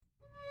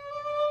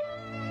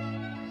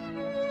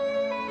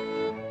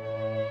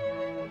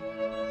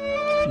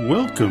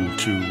Welcome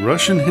to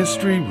Russian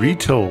History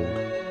Retold,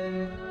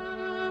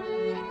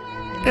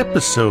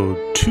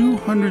 Episode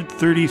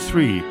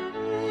 233,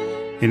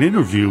 an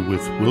interview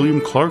with William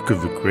Clark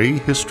of the Grey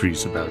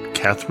Histories about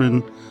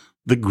Catherine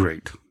the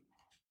Great.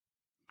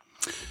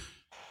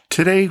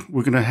 Today,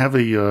 we're going to have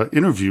a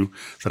interview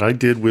that I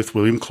did with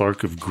William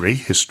Clark of Grey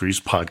Histories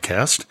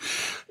podcast.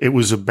 It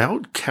was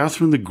about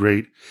Catherine the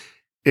Great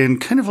and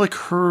kind of like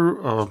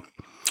her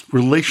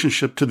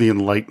relationship to the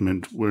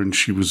Enlightenment when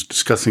she was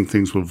discussing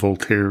things with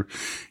Voltaire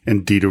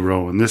and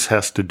Diderot. And this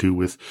has to do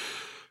with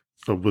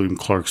William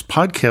Clark's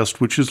podcast,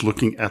 which is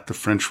looking at the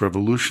French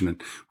Revolution. And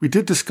we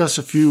did discuss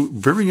a few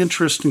very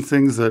interesting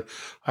things that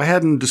I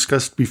hadn't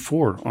discussed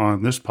before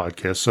on this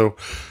podcast. So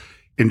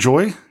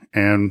enjoy,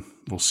 and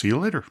we'll see you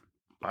later.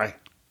 Bye.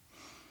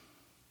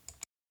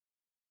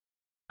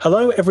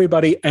 Hello,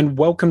 everybody, and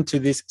welcome to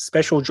this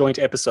special joint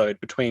episode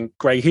between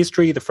Grey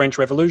History, the French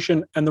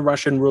Revolution, and the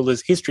Russian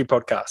Rulers History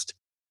podcast.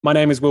 My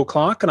name is Will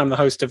Clark, and I'm the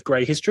host of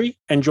Grey History.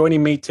 And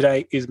joining me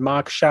today is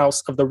Mark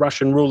Schaus of the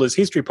Russian Rulers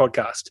History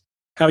podcast.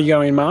 How are you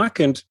going,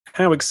 Mark? And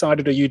how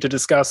excited are you to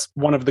discuss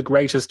one of the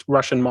greatest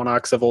Russian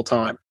monarchs of all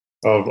time?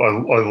 Oh,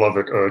 I love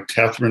it.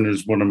 Catherine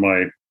is one of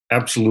my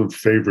absolute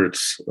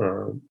favorites.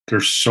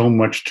 There's so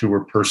much to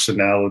her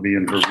personality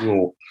and her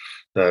rule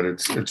that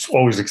it's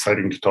always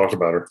exciting to talk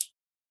about her.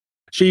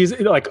 She's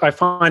I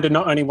find her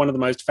not only one of the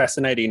most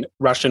fascinating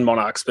Russian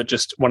monarchs, but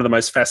just one of the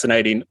most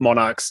fascinating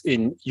monarchs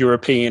in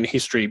European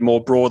history more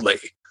broadly.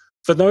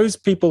 For those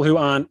people who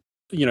aren't,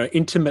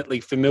 intimately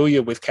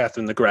familiar with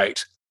Catherine the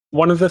Great,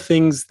 one of the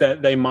things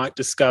that they might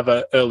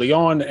discover early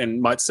on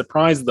and might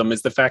surprise them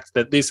is the fact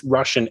that this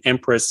Russian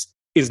empress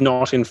is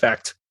not, in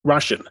fact,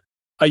 Russian.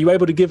 Are you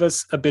able to give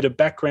us a bit of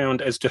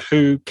background as to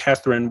who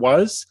Catherine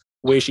was,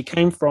 where she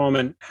came from,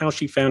 and how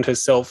she found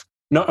herself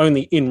not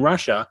only in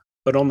Russia,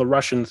 but on the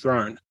Russian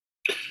throne?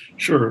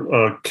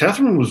 Sure.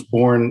 Catherine was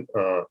born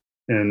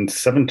in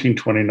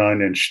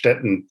 1729 in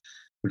Stettin,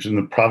 which is in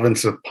the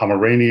province of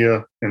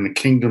Pomerania in the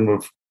Kingdom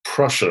of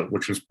Prussia,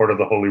 which was part of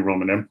the Holy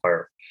Roman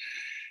Empire.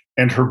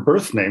 And her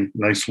birth name,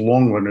 nice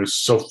long one, is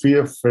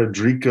Sophia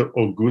Friedricha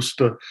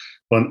Augusta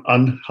von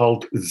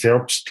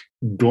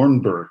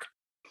Anhalt-Zerbst-Dornberg.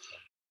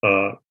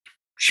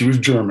 She was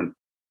German,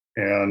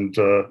 and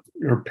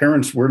her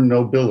parents were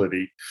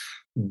nobility,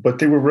 but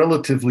they were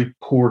relatively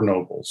poor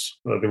nobles.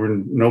 They were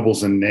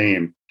nobles in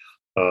name.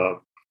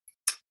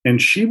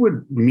 And she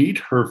would meet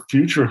her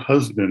future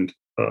husband,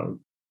 who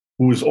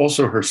was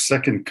also her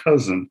second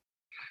cousin,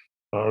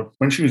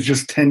 when she was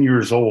just 10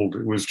 years old.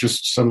 It was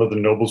just some of the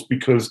nobles,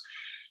 because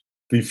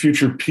the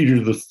future Peter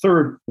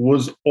III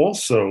was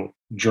also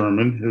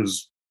German.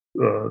 His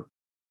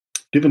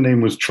given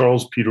name was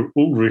Charles Peter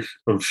Ulrich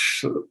of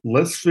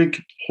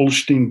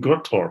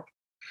Schleswig-Holstein-Gottorp.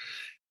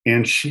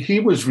 And he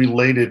was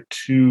related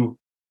to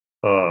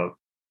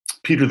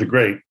Peter the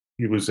Great.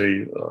 He was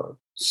a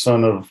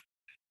son of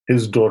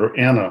his daughter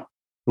Anna,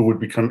 who would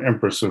become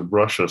Empress of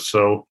Russia.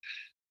 So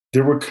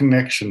there were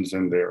connections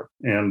in there.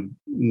 And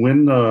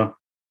when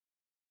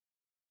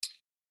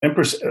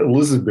Empress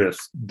Elizabeth,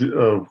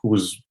 who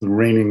was the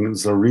reigning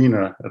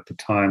Tsarina at the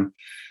time,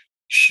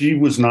 she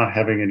was not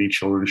having any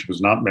children. She was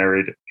not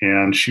married,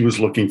 and she was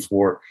looking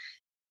for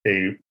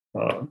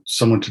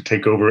someone to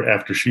take over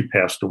after she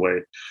passed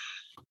away.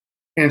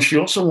 And she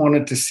also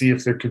wanted to see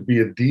if there could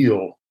be a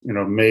deal,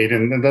 made.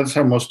 And that's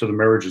how most of the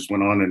marriages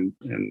went on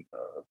in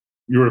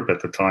Europe at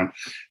the time,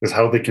 is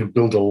how they can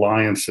build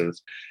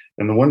alliances.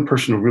 And the one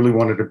person who really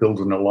wanted to build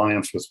an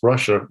alliance with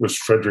Russia was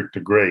Frederick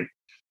the Great,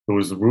 who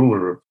was the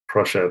ruler of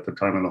Prussia at the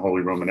time in the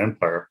Holy Roman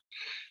Empire.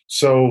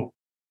 So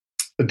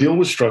a deal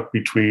was struck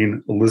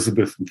between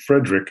Elizabeth and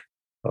Frederick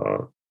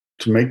to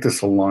make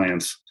this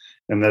alliance,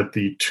 and that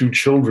the two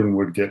children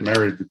would get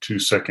married, the two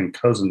second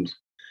cousins.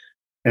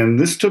 And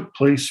this took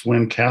place in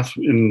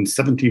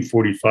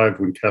 1745,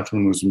 when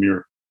Catherine was a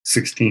mere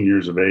 16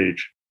 years of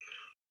age.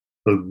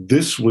 So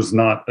this was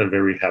not a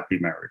very happy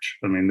marriage.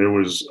 I mean, it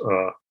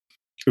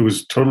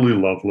was totally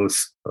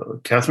loveless.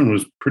 Catherine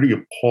was pretty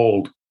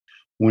appalled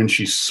when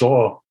she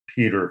saw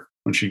Peter,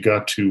 when she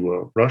got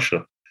to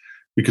Russia,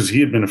 because he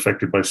had been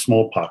affected by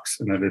smallpox,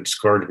 and it had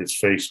scarred his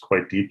face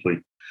quite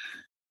deeply.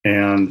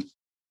 And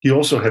he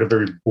also had a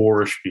very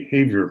boorish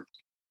behavior.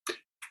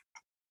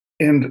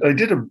 And I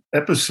did an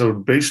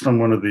episode based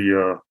on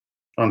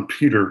on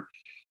Peter,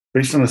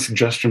 based on a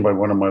suggestion by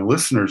one of my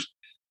listeners,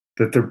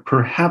 that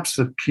perhaps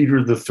Peter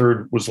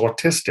III was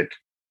autistic.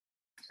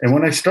 And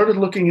when I started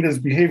looking at his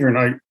behavior,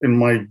 and in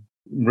my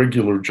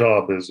regular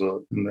job in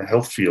the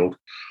health field,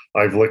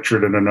 I've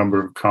lectured at a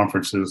number of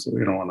conferences,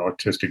 on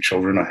autistic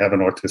children. I have an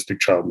autistic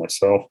child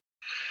myself.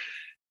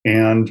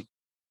 And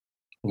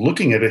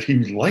looking at it,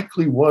 he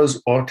likely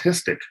was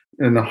autistic,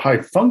 and a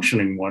high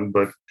functioning one,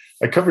 but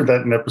I covered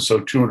that in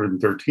episode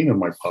 213 of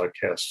my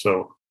podcast.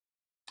 So,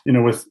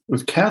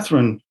 with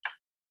Catherine,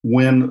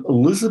 when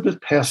Elizabeth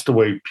passed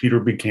away, Peter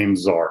became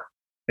Tsar,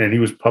 and he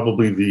was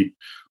probably the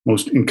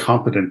most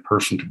incompetent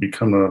person to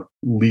become a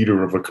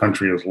leader of a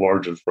country as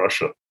large as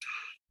Russia.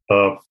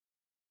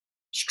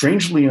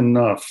 Strangely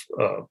enough,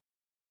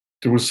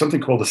 there was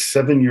something called the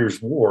 7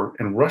 Years' War,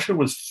 and Russia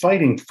was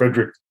fighting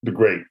Frederick the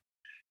Great,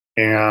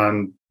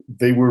 and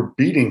they were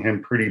beating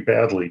him pretty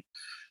badly.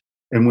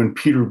 And when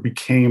Peter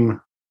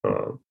became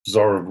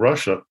Tsar of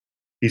Russia,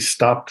 he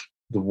stopped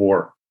the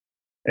war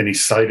and he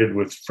sided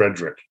with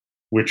Frederick,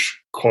 which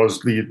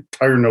caused the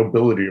entire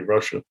nobility of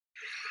Russia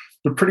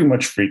to pretty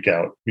much freak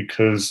out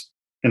because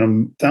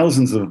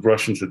thousands of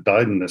Russians had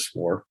died in this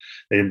war.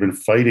 They had been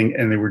fighting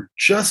and they were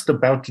just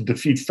about to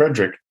defeat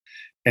Frederick.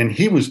 And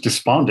he was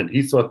despondent.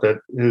 He thought that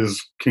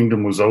his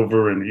kingdom was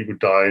over and he would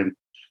die. And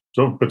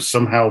so, but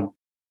somehow,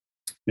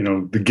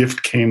 the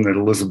gift came that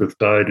Elizabeth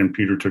died and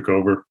Peter took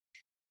over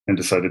and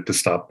decided to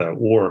stop that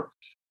war.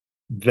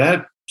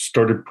 That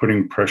started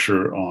putting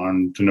pressure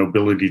on the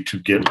nobility to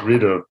get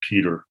rid of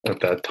Peter at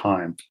that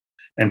time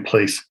and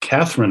place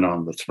Catherine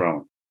on the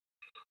throne.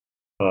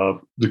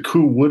 The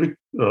coup would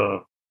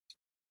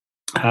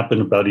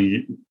happen about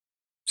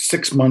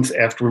 6 months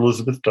after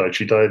Elizabeth died.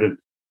 She died at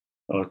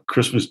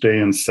Christmas Day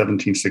in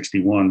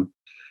 1761.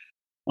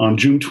 On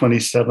June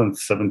 27th,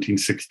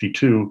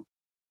 1762,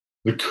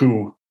 the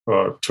coup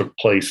took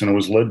place, and it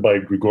was led by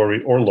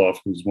Grigory Orlov,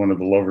 who's one of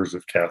the lovers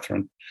of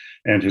Catherine,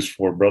 and his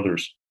 4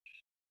 brothers.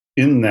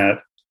 In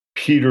that,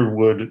 Peter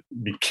would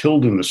be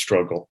killed in the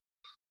struggle.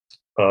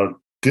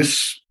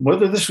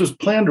 Whether this was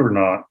planned or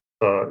not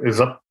is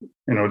up.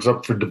 It's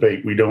up for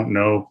debate. We don't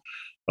know.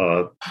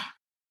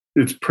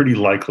 It's pretty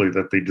likely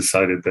that they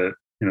decided that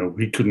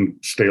he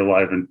couldn't stay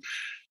alive. And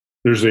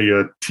there's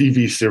a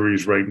TV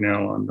series right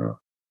now on I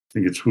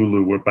think it's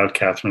Hulu about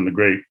Catherine the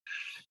Great.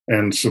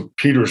 And so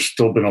Peter's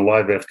still been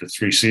alive after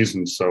 3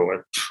 seasons.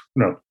 So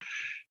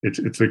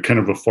it's a kind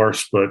of a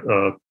farce. But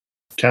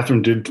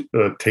Catherine did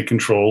take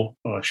control.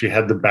 She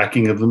had the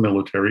backing of the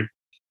military,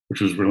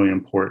 which was really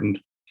important.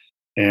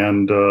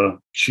 And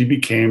she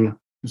became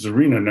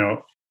Tsarina.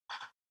 Now,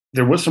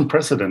 there was some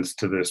precedence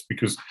to this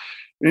because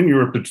in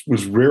Europe, it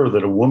was rare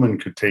that a woman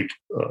could take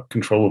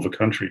control of a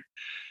country.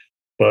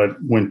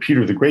 But when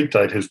Peter the Great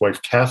died, his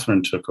wife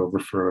Catherine took over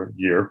for a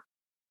year.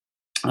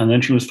 And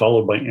then she was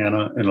followed by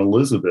Anna and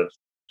Elizabeth.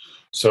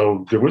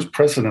 So there was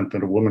precedent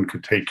that a woman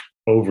could take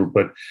over,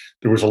 but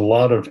there was a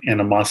lot of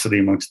animosity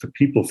amongst the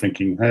people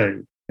thinking, hey,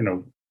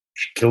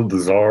 she killed the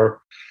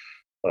Tsar.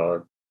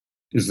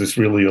 Is this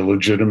really a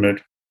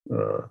legitimate,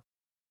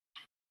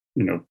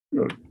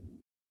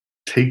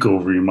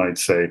 takeover, you might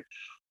say?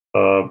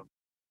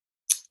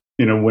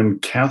 When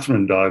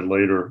Catherine died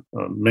later,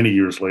 many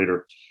years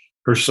later,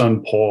 her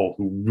son Paul,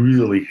 who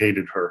really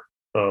hated her,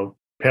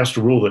 passed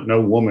a rule that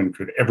no woman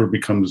could ever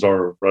become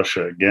Tsar of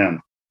Russia again.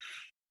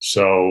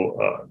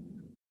 So,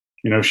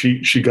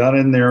 she got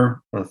in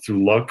there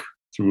through luck,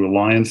 through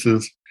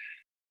alliances,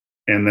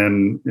 and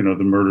then,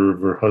 the murder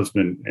of her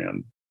husband.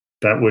 And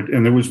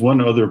there was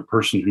one other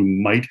person who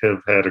might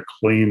have had a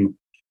claim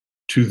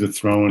to the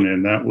throne,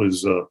 and that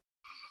was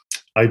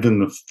Ivan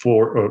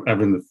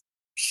the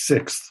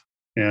Sixth.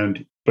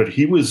 But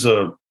he was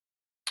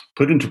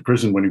put into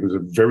prison when he was a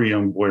very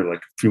young boy, like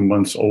a few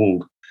months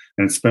old,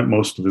 and spent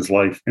most of his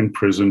life in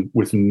prison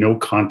with no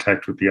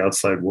contact with the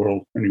outside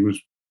world. And he was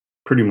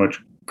pretty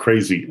much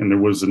crazy. And there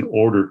was an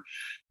order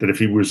that if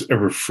he was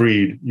ever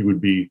freed, he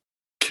would be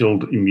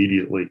killed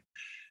immediately.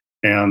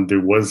 And there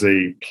was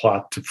a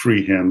plot to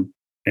free him.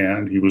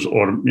 And he was,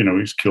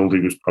 he's killed. He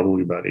was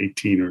probably about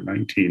 18 or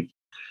 19.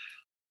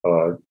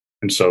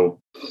 And so,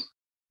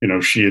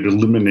 she had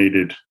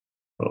eliminated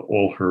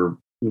all her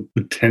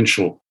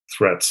potential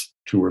threats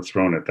to her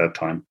throne at that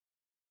time.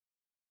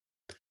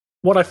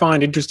 What I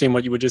find interesting,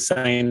 what you were just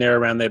saying there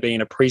around there being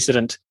a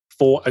precedent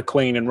for a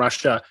queen in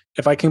Russia,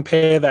 if I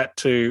compare that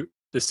to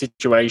the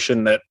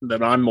situation that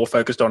I'm more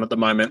focused on at the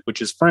moment,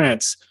 which is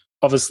France,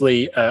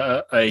 obviously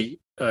a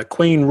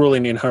queen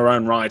ruling in her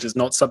own right is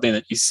not something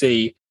that you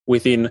see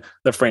within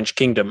the French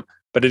kingdom,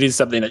 but it is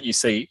something that you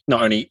see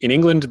not only in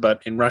England,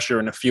 but in Russia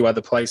and a few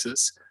other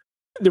places.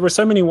 There are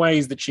so many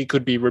ways that she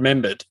could be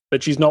remembered,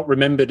 but she's not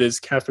remembered as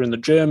Catherine the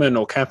German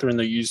or Catherine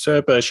the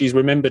Usurper. She's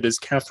remembered as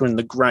Catherine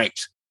the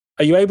Great.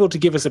 Are you able to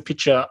give us a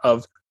picture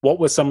of what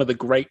were some of the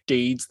great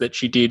deeds that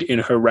she did in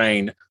her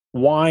reign?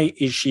 Why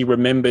is she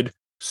remembered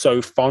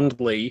so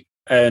fondly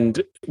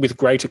and with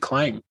great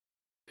acclaim?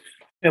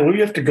 Yeah, well,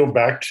 you have to go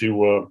back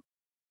to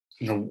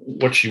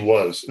what she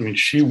was. I mean,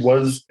 she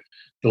was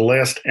the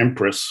last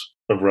empress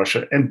of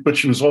Russia, but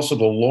she was also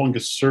the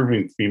longest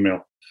serving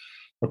female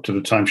up to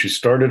the time. She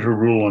started her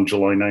rule on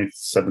July 9th,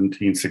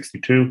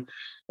 1762,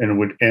 and it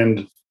would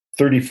end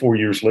 34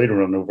 years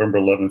later on November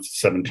 11th,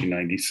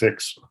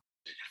 1796.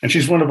 And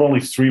she's one of only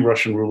 3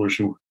 Russian rulers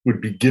who would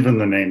be given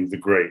the name the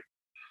Great.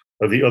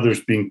 The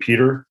others being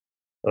Peter,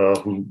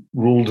 who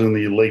ruled in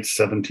the late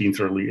 17th,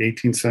 early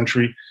 18th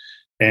century,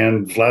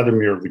 and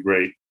Vladimir the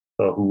Great,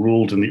 who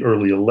ruled in the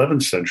early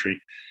 11th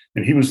century.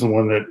 And he was the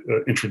one that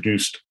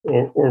introduced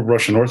or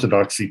Russian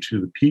Orthodoxy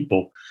to the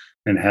people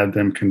and had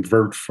them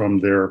convert from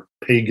their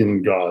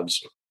pagan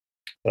gods.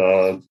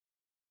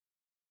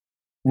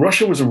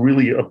 Russia was a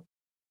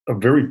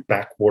very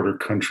backwater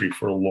country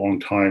for a long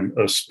time,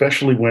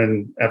 especially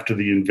after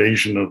the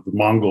invasion of the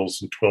Mongols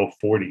in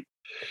 1240.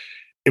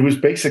 it was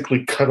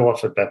basically cut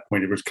off at that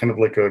point. It was kind of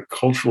like a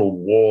cultural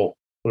wall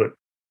put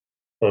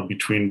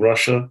between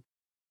Russia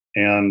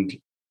and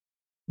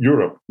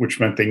Europe, which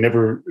meant they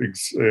never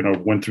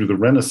went through the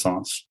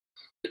Renaissance.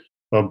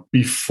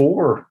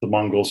 Before the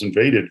Mongols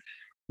invaded,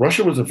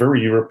 Russia was a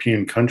very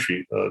European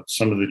country.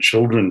 Some of the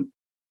children,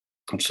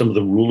 some of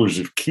the rulers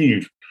of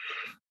Kiev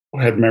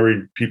had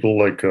married people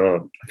like, I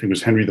think it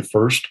was Henry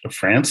I of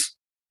France,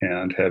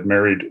 and had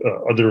married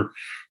other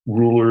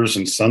rulers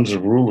and sons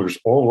of rulers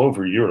all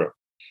over Europe.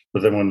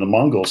 But then when the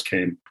Mongols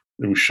came,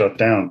 it was shut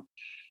down.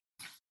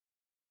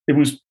 It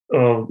was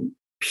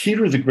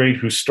Peter the Great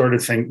who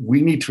started saying,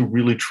 we need to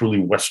really, truly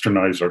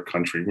westernize our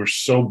country. We're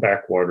so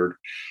backwatered.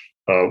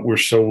 We're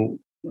so,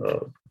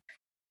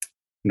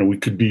 we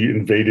could be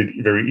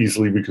invaded very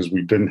easily because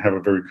we didn't have a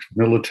very good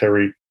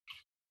military.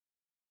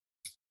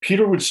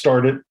 Peter would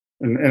start it,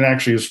 and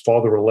actually his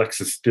father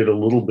Alexis did a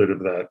little bit of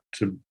that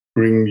to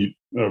bring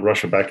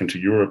Russia back into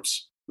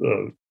Europe's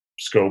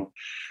scope.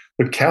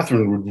 But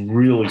Catherine would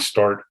really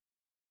start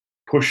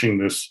pushing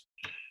this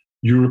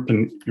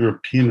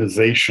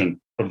Europeanization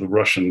of the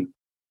Russian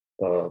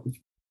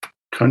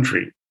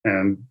country.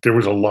 And there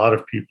was a lot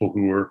of people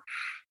who were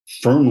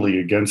firmly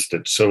against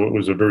it. So it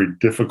was a very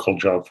difficult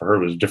job for her.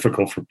 It was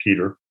difficult for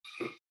Peter.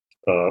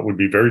 It would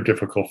be very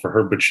difficult for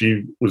her, but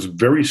she was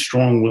very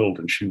strong-willed,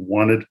 and she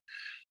wanted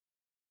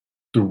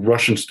the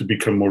Russians to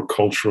become more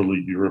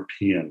culturally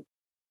European.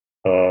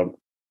 The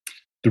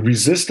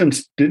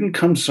resistance didn't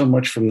come so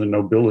much from the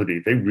nobility.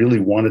 They really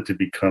wanted to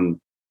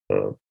become,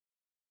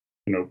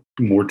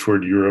 more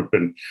toward Europe,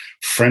 and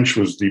French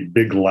was the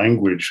big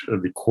language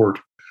of the court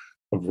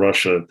of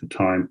Russia at the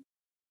time.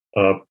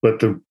 But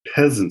the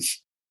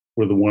peasants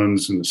were the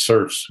ones and the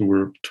serfs who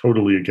were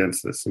totally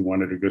against this. They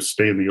wanted to go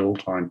stay in the old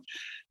time.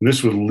 And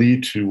this would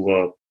lead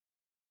to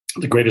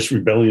the greatest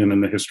rebellion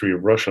in the history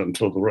of Russia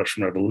until the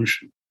Russian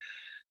Revolution.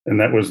 And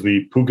that was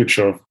the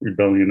Pugachev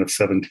Rebellion of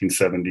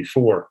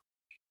 1774.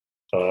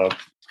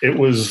 It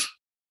was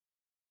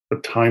a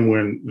time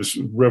when this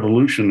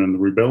revolution and the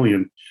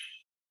rebellion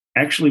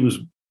actually was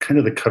kind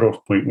of the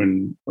cutoff point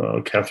when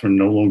Catherine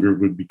no longer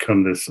would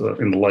become this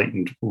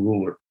enlightened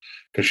ruler,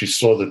 because she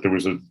saw that there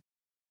was a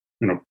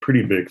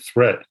pretty big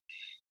threat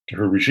to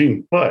her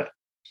regime. But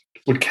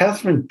what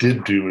Catherine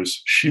did do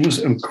is she was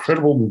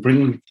incredible in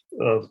bringing,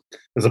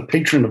 as a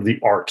patron of the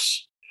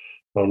arts,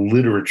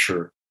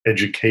 literature,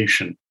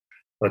 education.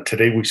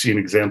 Today we see an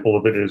example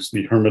of it as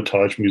the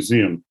Hermitage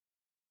Museum,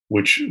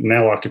 which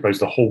now occupies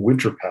the whole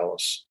Winter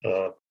Palace.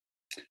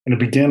 And it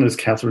began as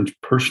Catherine's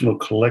personal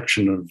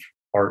collection of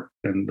art.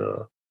 And,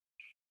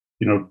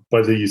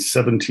 by the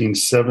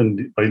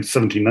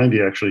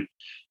 1790, actually,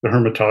 the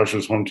Hermitage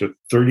was home to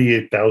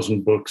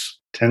 38,000 books,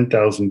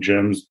 10,000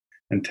 gems,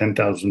 and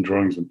 10,000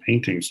 drawings and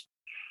paintings.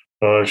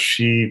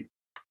 She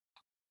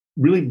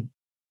really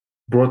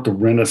brought the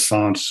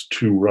Renaissance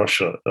to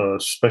Russia,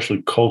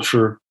 especially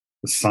culture,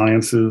 the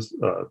sciences.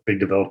 They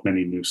developed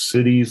many new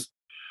cities.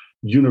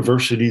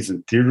 Universities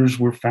and theaters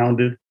were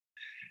founded.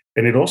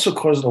 And it also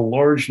caused a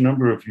large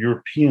number of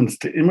Europeans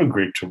to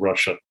immigrate to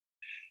Russia.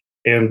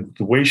 And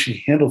the way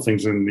she handled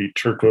things in the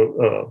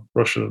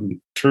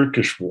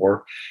Russian-Turkish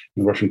War,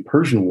 the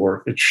Russian-Persian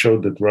War, it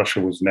showed that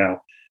Russia was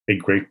now a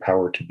great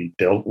power to be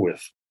dealt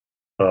with.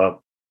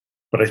 But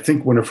I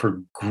think one of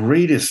her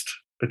greatest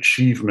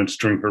achievements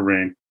during her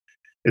reign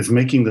is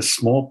making the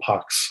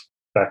smallpox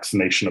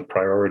vaccination a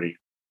priority.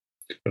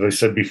 As I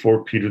said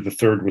before, Peter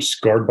III was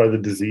scarred by the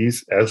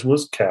disease, as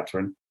was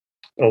Catherine,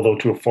 although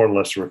to a far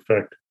lesser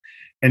effect.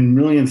 And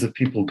millions of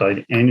people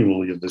died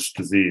annually of this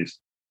disease.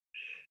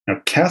 Now,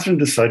 Catherine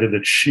decided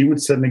that she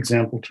would set an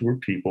example to her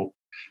people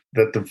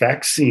that the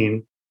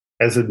vaccine,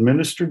 as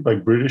administered by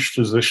British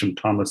physician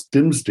Thomas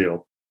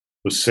Dimsdale,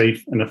 was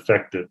safe and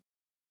effective.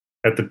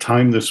 At the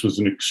time, this was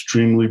an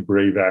extremely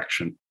brave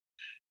action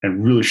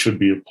and really should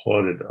be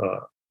applauded.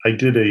 I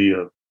did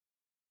a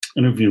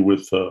interview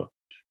with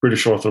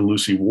British author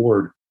Lucy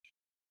Ward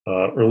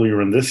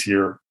earlier in this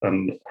year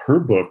on her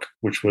book,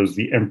 which was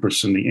The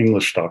Empress and the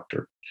English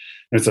Doctor.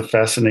 And it's a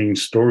fascinating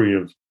story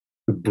of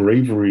the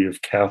bravery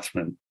of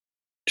Catherine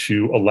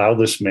to allow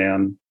this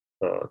man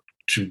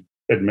to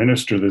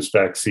administer this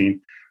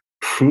vaccine,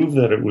 prove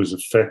that it was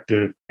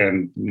effective,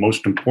 and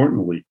most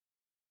importantly,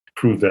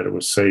 prove that it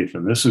was safe.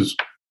 And this is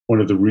one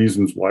of the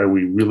reasons why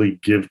we really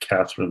give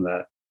Catherine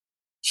that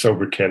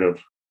sobriquet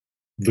of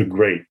the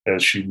Great,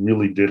 as she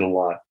really did a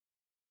lot.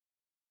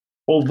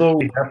 Although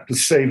we have to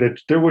say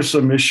that there were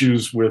some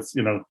issues with,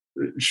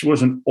 she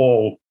wasn't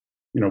all,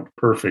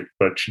 perfect,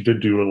 but she did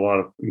do a lot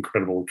of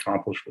incredible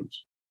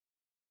accomplishments.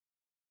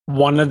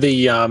 One of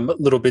the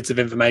little bits of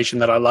information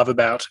that I love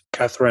about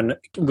Catherine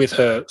with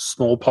her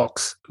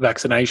smallpox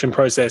vaccination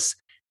process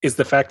is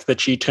the fact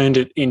that she turned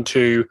it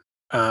into,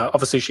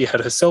 obviously she had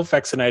herself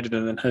vaccinated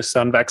and then her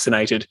son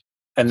vaccinated.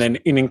 And then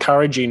in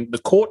encouraging the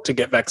court to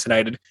get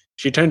vaccinated,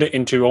 she turned it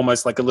into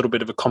almost like a little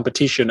bit of a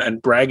competition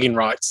and bragging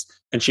rights.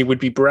 And she would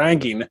be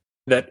bragging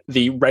that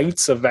the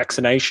rates of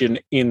vaccination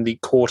in the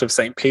court of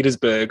St.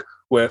 Petersburg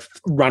were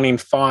running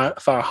far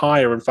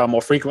higher and far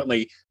more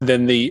frequently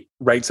than the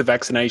rates of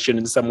vaccination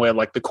in somewhere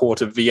like the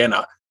court of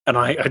Vienna. And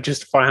I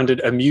just found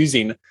it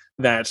amusing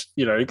that,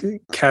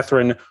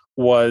 Catherine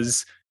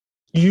was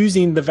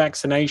using the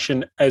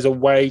vaccination as a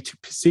way to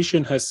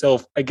position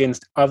herself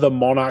against other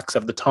monarchs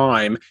of the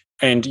time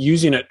and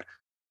using it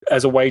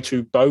as a way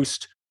to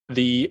boast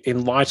the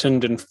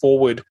enlightened and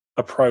forward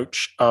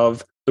approach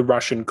of the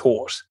Russian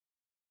court.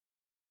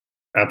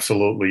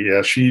 Absolutely.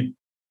 Yeah. She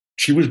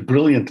was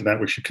brilliant in that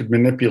way. She could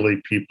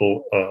manipulate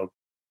people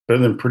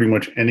better than pretty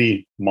much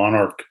any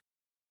monarch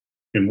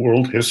in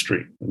world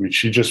history. I mean,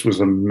 she just was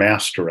a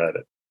master at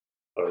it.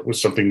 It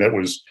was something that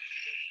was,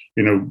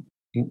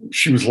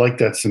 she was like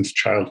that since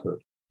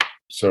childhood.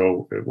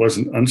 So it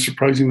wasn't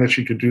unsurprising that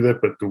she could do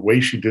that, but the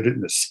way she did it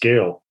in the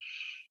scale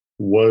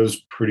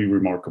was pretty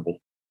remarkable.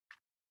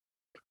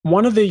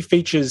 One of the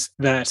features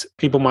that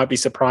people might be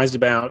surprised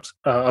about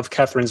of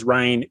Catherine's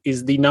reign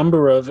is the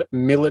number of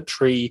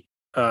military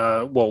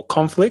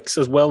conflicts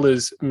as well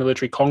as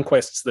military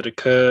conquests that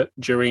occur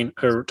during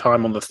her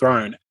time on the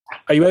throne.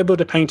 Are you able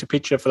to paint a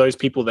picture for those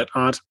people that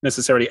aren't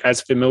necessarily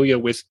as familiar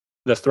with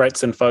the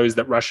threats and foes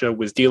that Russia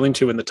was dealing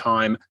to in the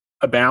time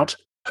about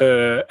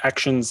her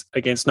actions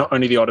against not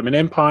only the Ottoman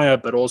Empire,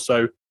 but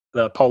also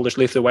the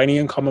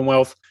Polish-Lithuanian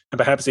Commonwealth, and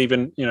perhaps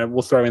even,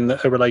 we'll throw in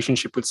her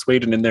relationship with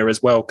Sweden in there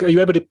as well. Are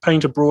you able to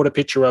paint a broader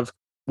picture of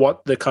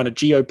what the kind of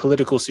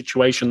geopolitical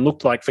situation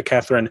looked like for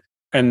Catherine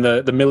and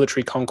the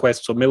military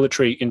conquests or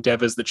military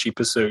endeavors that she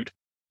pursued?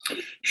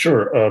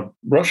 Sure.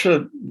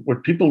 Russia,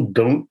 what people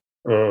don't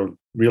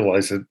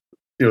realize that,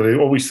 they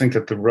always think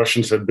that the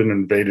Russians had been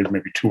invaded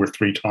maybe 2 or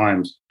 3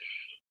 times.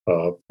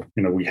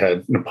 We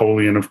had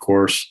Napoleon, of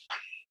course.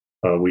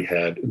 We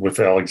had with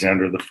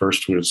Alexander the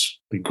First, who was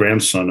the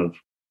grandson of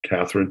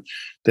Catherine.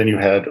 Then you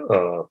had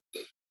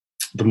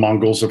the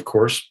Mongols, of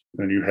course.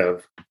 Then you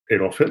have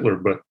Adolf Hitler.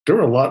 But there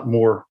were a lot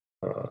more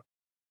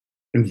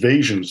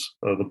invasions.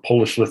 The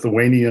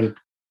Polish-Lithuanian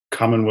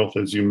Commonwealth,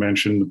 as you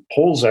mentioned. The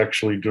Poles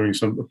actually, during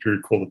a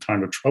period called the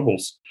Time of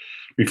Troubles,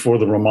 before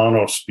the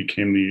Romanovs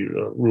became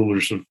the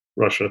rulers of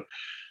Russia,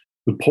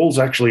 the Poles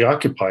actually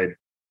occupied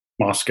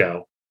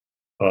Moscow.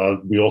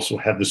 We also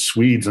had the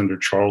Swedes under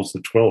Charles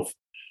XII,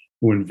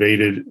 who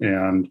invaded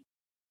and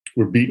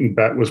was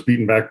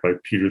beaten back by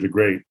Peter the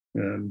Great,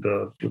 and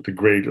with the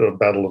great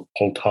Battle of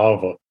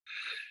Poltava.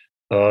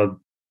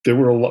 There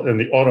were a lot, and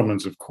the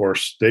Ottomans, of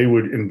course, they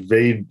would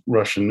invade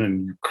Russian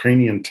and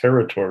Ukrainian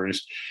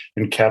territories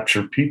and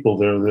capture people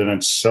there,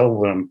 then sell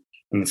them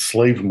in the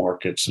slave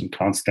markets in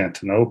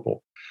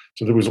Constantinople.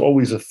 So there was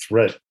always a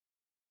threat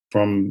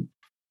from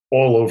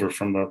all over,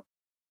 from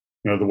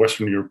the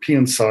Western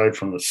European side,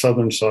 from the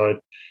southern side.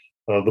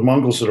 The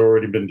Mongols had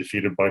already been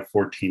defeated by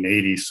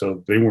 1480,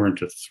 so they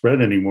weren't a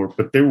threat anymore.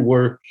 But there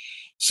were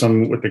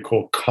some what they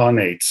call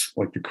khanates,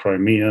 like the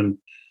Crimean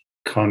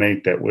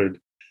Khanate, that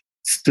would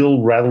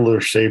still rattle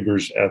their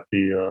sabers at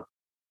the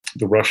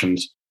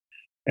Russians,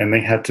 and they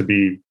had to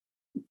be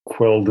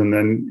quelled. And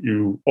then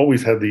you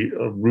always had the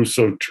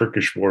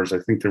Russo-Turkish wars. I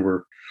think there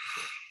were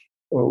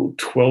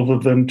 12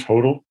 of them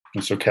total.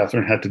 And so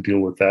Catherine had to deal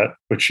with that.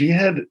 But she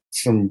had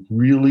some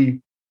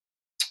really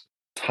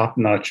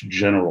top-notch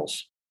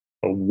generals,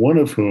 one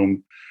of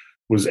whom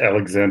was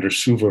Alexander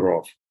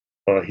Suvorov.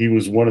 He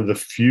was one of the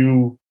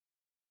few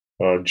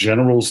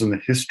generals in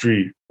the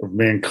history of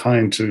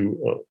mankind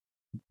to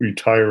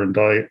retire and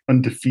die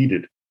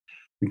undefeated. I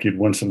think he'd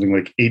won something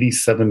like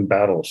 87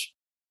 battles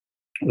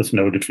with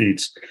no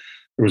defeats.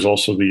 There was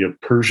also the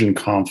Persian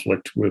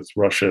conflict with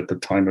Russia at the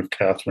time of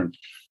Catherine.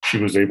 She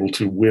was able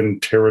to win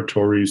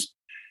territories,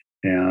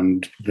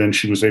 and then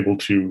she was able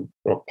to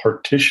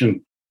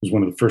partition, was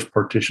one of the first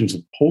partitions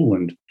of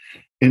Poland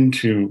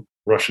into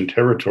Russian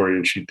territory,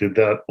 and she did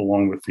that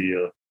along with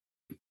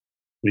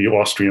the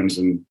Austrians,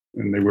 and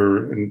they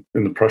were, and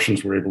the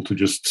Prussians were able to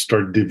just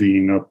start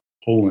divvying up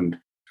Poland.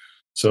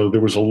 So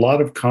there was a lot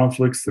of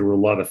conflicts. There were a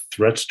lot of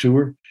threats to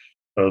her.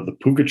 The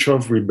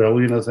Pugachev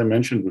rebellion, as I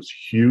mentioned, was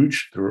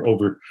huge. There were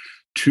over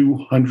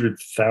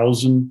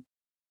 200,000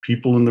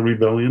 people in the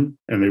rebellion,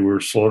 and they were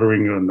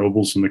slaughtering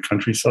nobles in the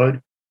countryside.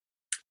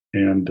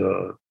 And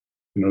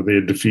they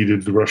had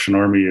defeated the Russian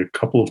army a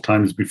couple of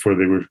times before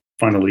they were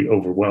finally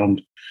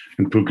overwhelmed,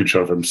 and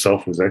Pugachev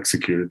himself was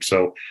executed.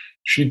 So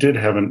she did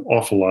have an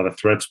awful lot of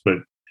threats, but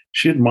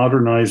she had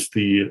modernized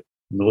the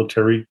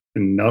military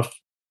enough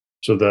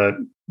so that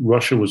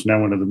Russia was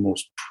now one of the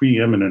most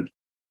preeminent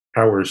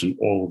powers in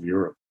all of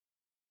Europe.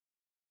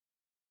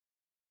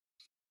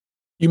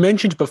 You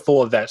mentioned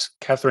before that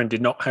Catherine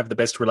did not have the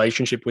best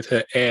relationship with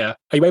her heir.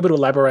 Are you able to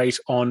elaborate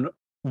on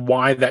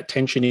why that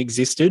tension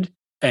existed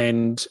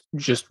and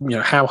just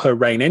how her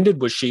reign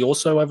ended? Was she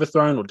also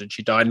overthrown, or did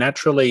she die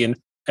naturally?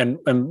 And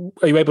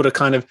are you able to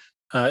kind of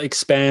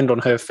expand on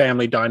her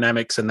family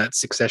dynamics and that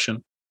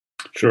succession?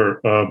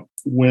 Sure.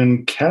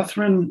 When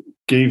Catherine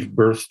gave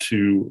birth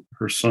to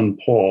her son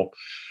Paul,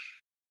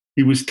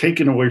 he was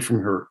taken away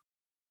from her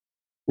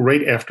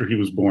right after he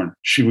was born.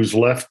 She was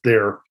left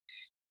there,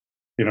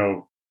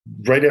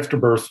 right after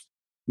birth,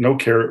 no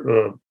care.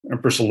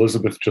 Empress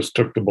Elizabeth just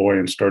took the boy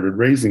and started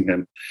raising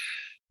him.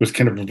 It was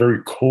kind of a very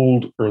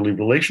cold early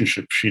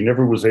relationship. She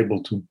never was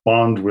able to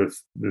bond with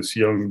this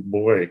young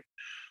boy.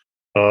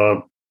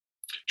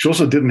 She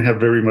also didn't have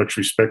very much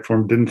respect for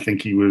him, didn't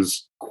think he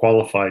was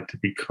qualified to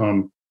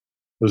become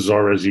a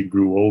czar as he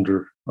grew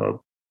older.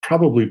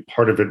 Probably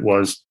part of it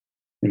was,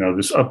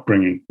 this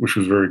upbringing, which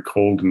was very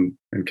cold and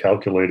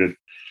calculated.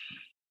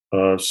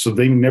 So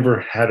they never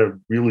had a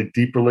really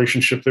deep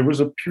relationship. There was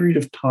a period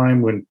of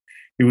time when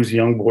he was a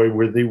young boy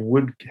where they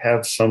would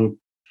have some,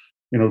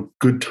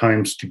 good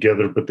times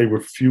together, but they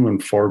were few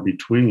and far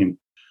between.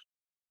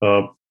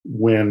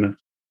 When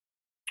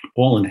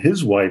Paul and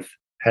his wife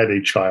had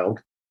a child,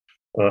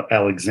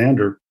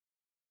 Alexander,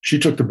 she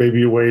took the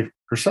baby away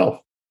herself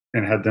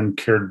and had them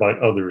cared by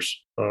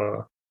others.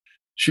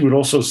 She would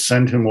also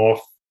send him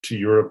off to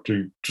Europe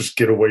to just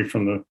get away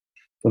from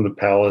the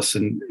palace,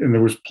 and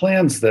there was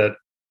plans that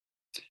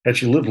had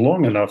she lived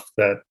long enough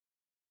that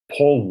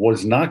Paul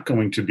was not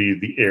going to be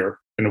the heir,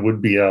 and it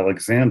would be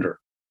Alexander.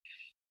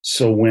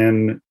 So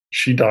when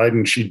she died,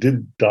 and she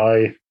did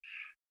die,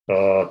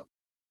 in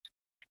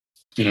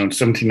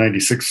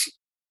 1796,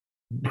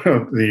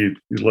 the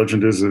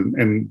legend is,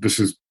 and this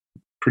is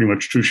pretty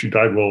much true, she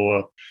died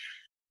while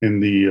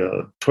in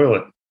the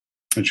toilet,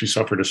 and she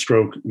suffered a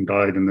stroke and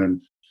died. And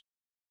then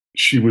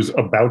she was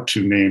about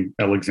to name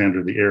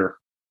Alexander the heir,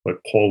 but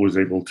Paul was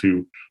able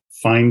to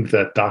find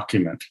that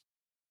document,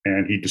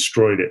 and he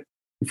destroyed it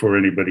before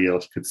anybody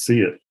else could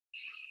see it.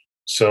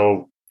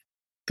 So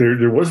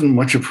there wasn't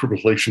much of a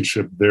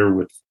relationship there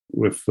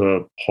with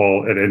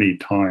Paul at any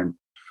time.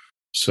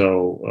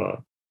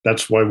 So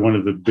that's why one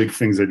of the big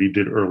things that he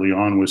did early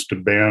on was to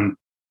ban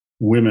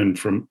women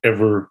from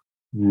ever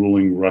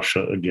ruling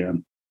Russia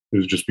again. It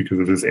was just because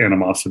of his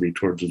animosity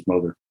towards his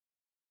mother.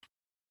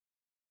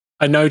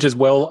 I note as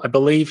well, I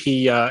believe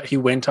he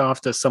went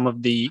after some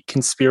of the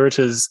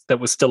conspirators that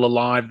were still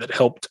alive that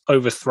helped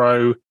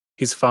overthrow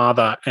his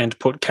father and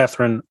put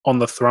Catherine on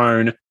the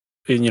throne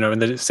in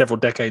the several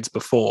decades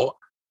before.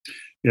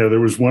 Yeah,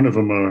 there was one of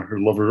them, her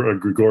lover,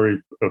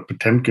 Grigory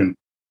Potemkin,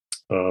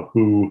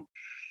 who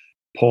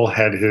Paul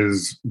had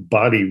his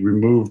body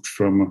removed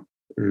from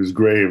his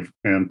grave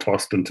and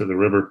tossed into the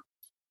river.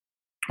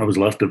 I was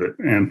left of it.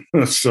 And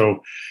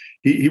so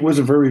he was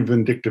a very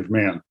vindictive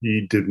man.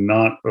 He did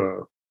not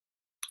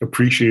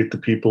appreciate the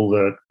people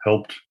that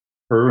helped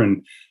her,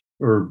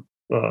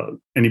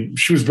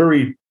 she was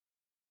very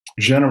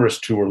generous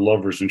to her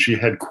lovers, and she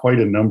had quite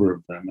a number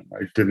of them. And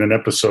I did an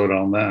episode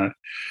on that.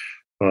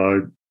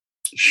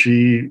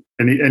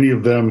 Any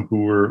of them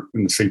who were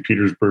in the St.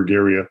 Petersburg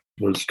area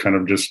was kind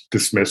of just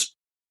dismissed,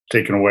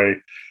 taken away.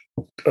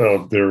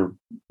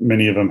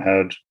 Many of them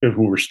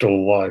who were still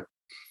alive,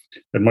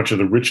 and much of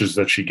the riches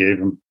that she gave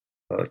him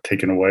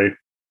taken away.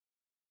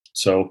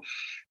 So,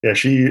 yeah,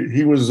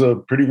 he was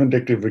pretty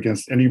vindictive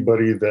against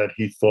anybody that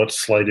he thought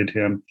slighted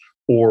him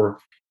or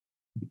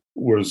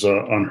was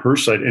on her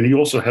side. And he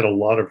also had a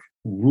lot of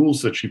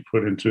rules that she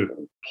put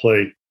into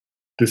play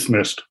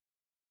dismissed,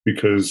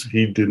 because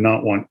he did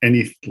not want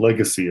any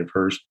legacy of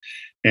hers.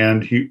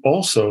 And he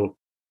also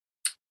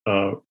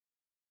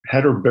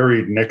had her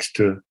buried next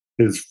to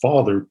his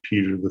father,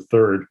 Peter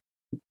III.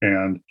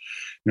 And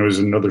it was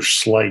another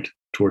slight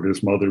toward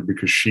his mother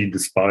because she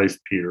despised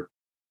Peter.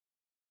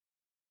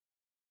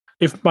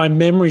 If my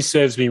memory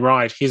serves me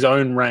right, his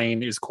own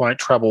reign is quite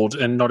troubled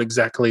and not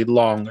exactly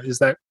long. Is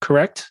that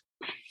correct?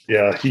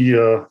 Yeah, he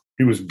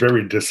was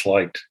very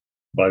disliked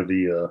by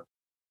the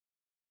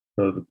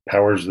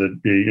powers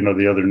that be,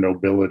 the other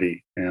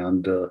nobility.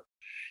 And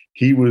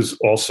he was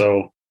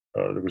also,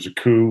 there was a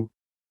coup,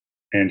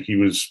 and he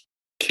was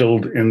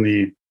killed in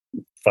the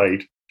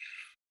fight.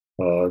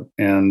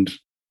 And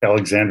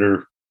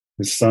Alexander,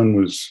 his son,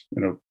 was,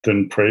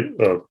 then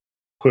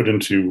put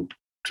into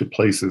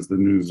place as the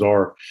new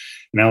czar.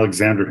 And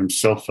Alexander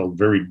himself felt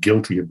very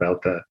guilty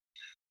about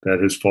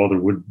that his father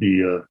would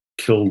be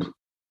killed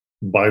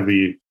by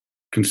the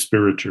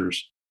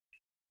conspirators.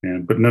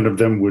 But none of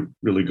them would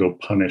really go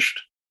punished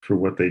for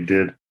what they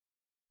did.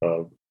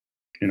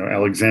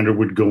 Alexander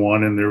would go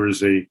on, and there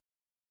was a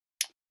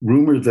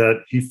rumor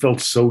that he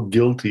felt so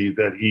guilty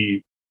that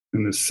he,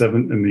 in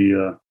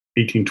the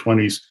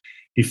 1820s,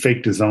 he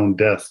faked his own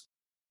death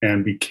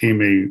and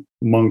became a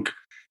monk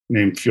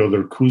named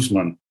Fyodor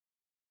Kuzman.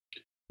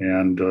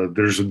 And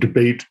there's a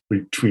debate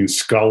between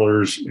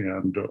scholars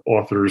and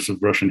authors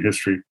of Russian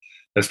history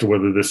as to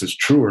whether this is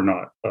true or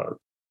not.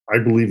 I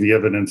believe the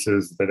evidence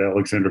is that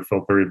Alexander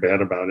felt very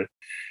bad about it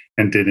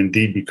and did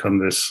indeed become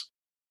this,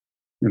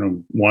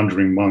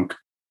 wandering monk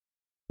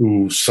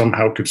who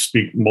somehow could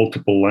speak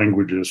multiple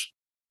languages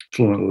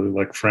fluently,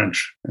 like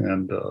French,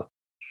 and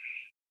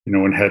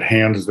and had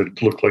hands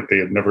that looked like they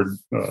had never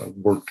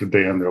worked a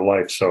day in their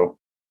life. So,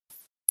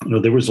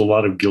 there was a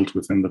lot of guilt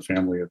within the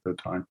family at the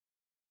time.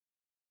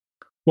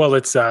 Well,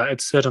 it's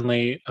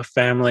certainly a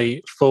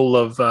family full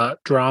of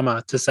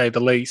drama, to say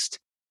the least.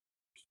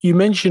 You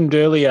mentioned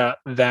earlier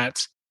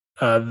that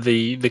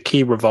the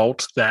key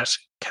revolt that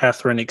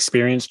Catherine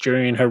experienced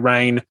during her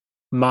reign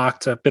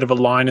marked a bit of a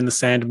line in the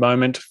sand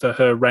moment for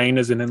her reign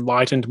as an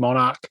enlightened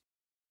monarch.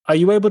 Are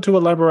you able to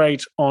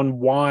elaborate on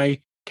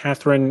why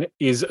Catherine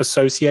is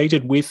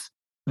associated with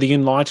the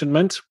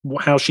Enlightenment,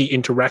 how she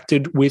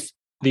interacted with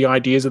the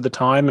ideas of the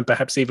time, and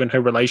perhaps even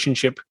her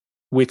relationship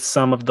with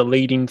some of the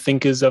leading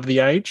thinkers of the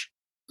age?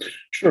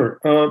 Sure.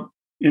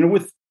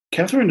 With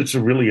Catherine, it's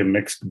really a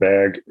mixed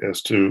bag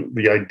as to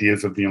the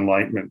ideas of the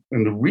Enlightenment.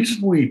 And the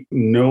reason we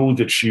know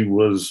that she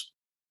was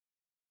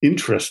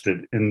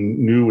interested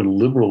in new and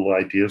liberal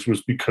ideas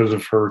was because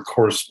of her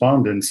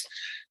correspondence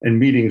and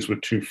meetings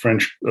with two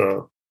French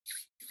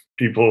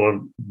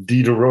people,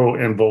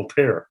 Diderot and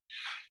Voltaire.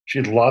 She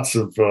had lots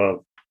of,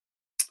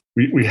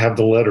 we have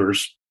the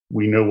letters.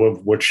 We know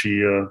of what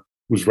she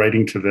was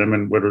writing to them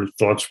and what her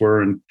thoughts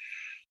were. And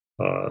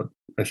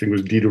I think it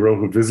was Diderot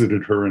who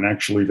visited her, and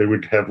actually they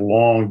would have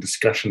long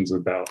discussions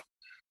about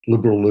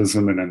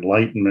liberalism and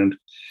enlightenment.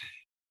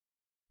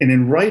 And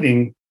in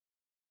writing,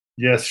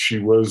 yes, she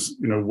was,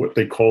 what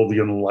they call the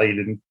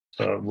enlightened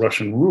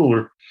Russian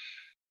ruler.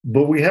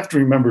 But we have to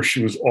remember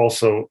she was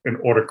also an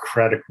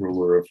autocratic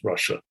ruler of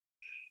Russia.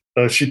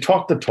 She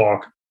talked the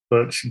talk,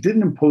 but she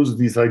didn't impose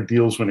these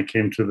ideals when it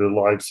came to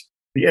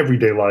the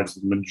everyday lives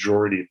of the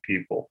majority of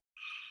people.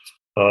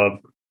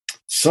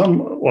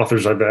 Some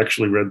authors I've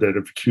actually read that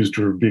have accused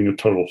her of being a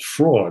total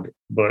fraud,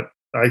 but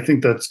I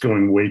think that's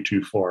going way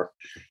too far.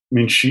 I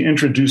mean, she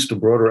introduced a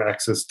broader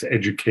access to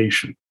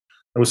education.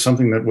 That was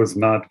something that was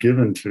not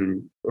given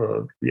to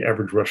the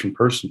average Russian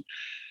person.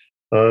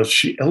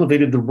 She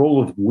elevated the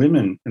role of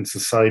women in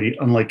society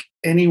unlike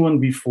anyone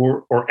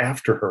before or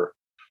after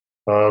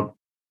her.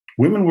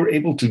 Women were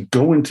able to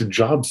go into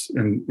jobs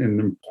and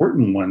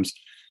important ones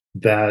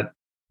that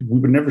we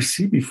would never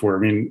see before. I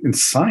mean, in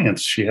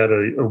science, she had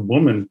a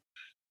woman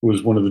who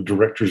was one of the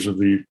directors of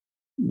the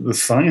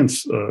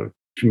science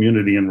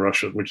community in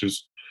Russia, which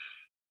is,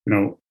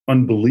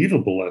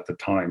 unbelievable at the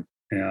time.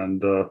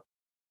 And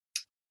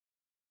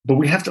but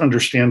we have to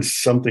understand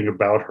something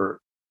about her.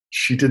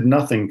 She did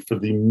nothing for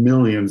the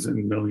millions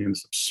and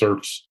millions of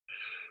serfs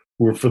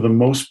who were, for the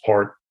most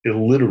part,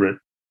 illiterate,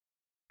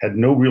 had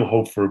no real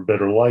hope for a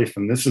better life.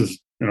 And this is,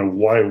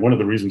 why one of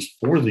the reasons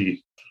for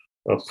the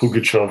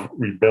Pugachev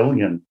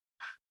rebellion.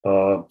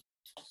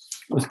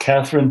 With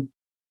Catherine,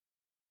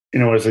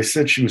 as I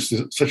said, she was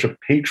such a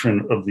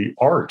patron of the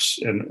arts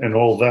and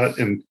all that,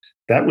 and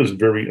that was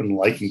very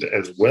enlightened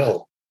as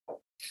well.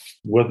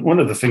 One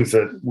of the things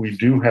that we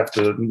do have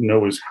to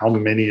know is how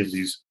many of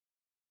these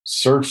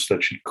serfs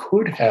that she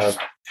could have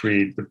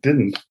freed but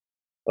didn't.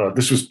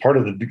 This was part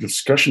of the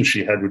discussion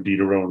she had with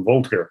Diderot and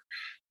Voltaire,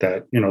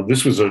 that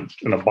this was an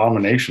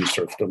abomination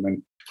serfdom,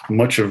 and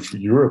much of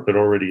Europe had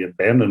already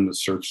abandoned the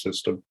serf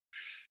system.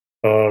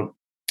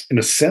 In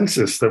a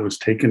census that was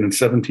taken in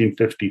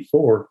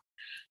 1754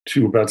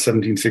 to about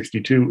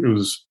 1762, it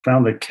was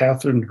found that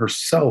Catherine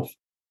herself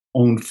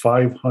owned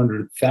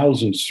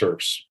 500,000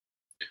 serfs,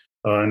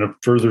 and a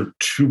further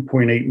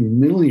 2.8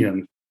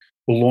 million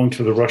belonged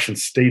to the Russian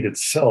state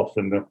itself.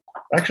 And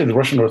actually, the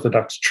Russian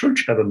Orthodox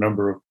Church had a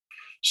number of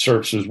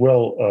serfs as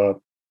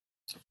well.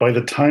 By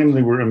the time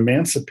they were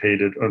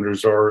emancipated under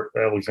Tsar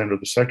Alexander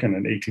II in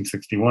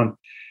 1861,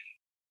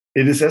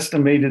 it is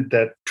estimated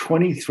that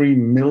 23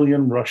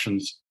 million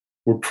Russians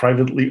were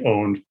privately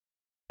owned,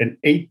 and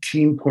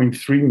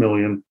 18.3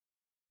 million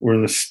were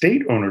in the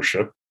state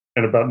ownership,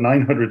 and about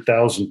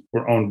 900,000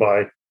 were owned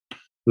by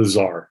the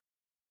Tsar.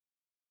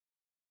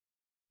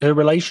 Her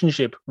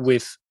relationship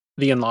with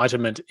the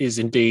Enlightenment is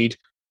indeed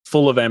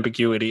full of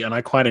ambiguity, and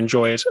I quite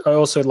enjoy it. I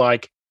also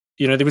like,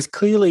 there was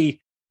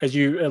clearly, as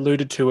you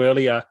alluded to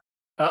earlier,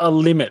 a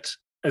limit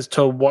as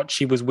to what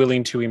she was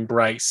willing to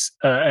embrace.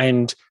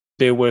 And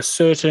there were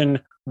certain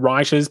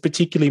writers,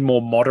 particularly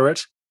more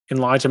moderate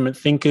Enlightenment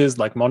thinkers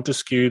like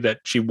Montesquieu, that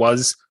she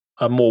was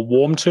more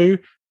warm to.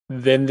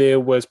 Then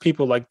there was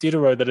people like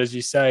Diderot that, as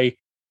you say,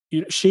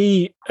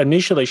 she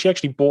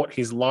actually bought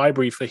his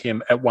library for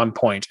him at one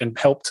point and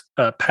helped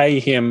pay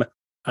him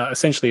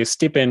essentially a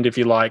stipend, if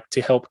you like,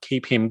 to help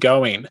keep him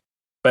going.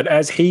 But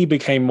as he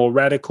became more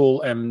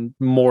radical and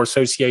more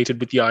associated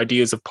with the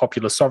ideas of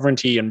popular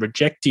sovereignty and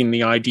rejecting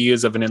the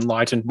ideas of an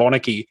enlightened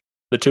monarchy,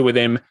 the two of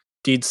them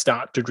did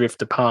start to drift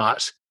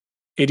apart.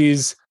 It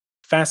is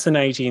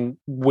fascinating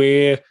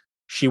where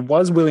she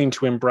was willing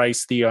to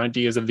embrace the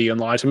ideas of the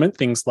Enlightenment,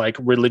 things like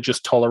religious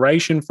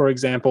toleration, for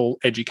example,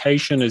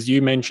 education, as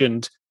you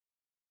mentioned,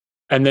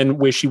 and then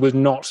where she was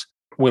not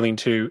willing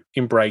to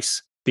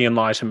embrace the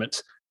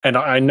Enlightenment. And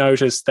I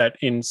noticed that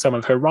in some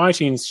of her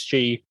writings,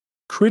 she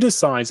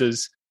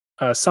criticizes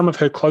some of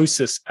her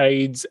closest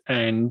aides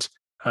and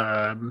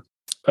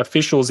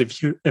officials,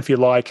 if you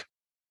like,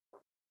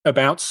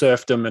 about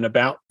serfdom and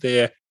about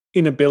their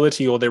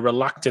inability or their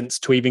reluctance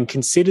to even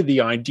consider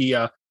the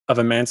idea of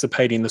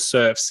emancipating the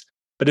serfs.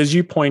 But as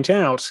you point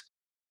out,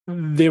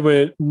 there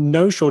were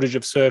no shortage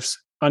of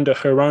serfs under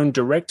her own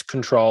direct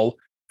control.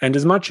 And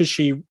as much as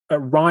she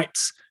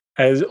writes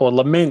or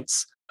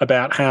laments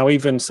about how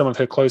even some of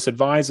her close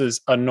advisors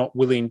are not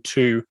willing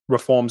to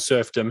reform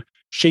serfdom,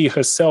 she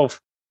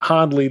herself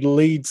hardly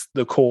leads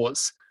the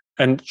cause.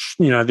 And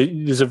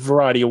there's a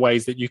variety of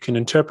ways that you can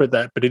interpret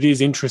that, but it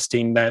is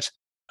interesting that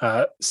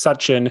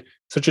such an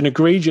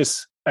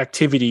egregious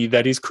activity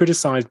that is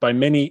criticized by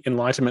many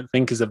Enlightenment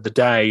thinkers of the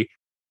day,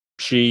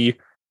 she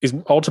is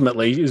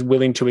ultimately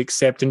willing to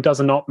accept and does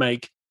not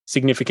make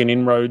significant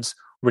inroads,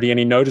 really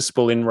any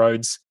noticeable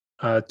inroads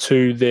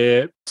to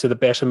the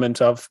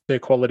betterment of their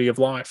quality of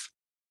life.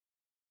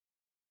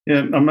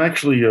 Yeah, I'm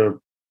actually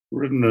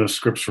written the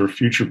scripts for a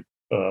future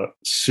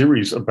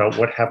series about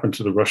what happened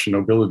to the Russian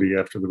nobility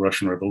after the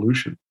Russian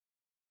Revolution.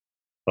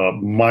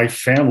 My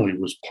family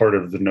was part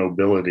of the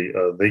nobility.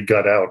 They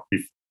got out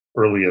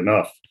early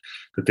enough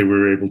that they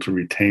were able to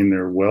retain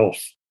their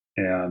wealth.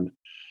 And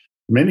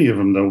many of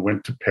them, though,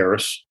 went to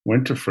Paris,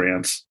 went to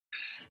France,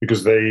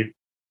 because they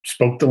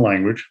spoke the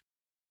language.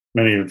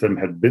 Many of them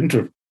had been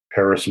to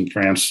Paris and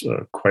France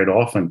quite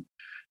often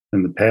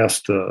in the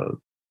past.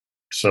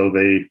 So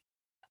they,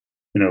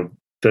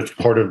 that's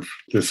part of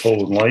this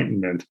whole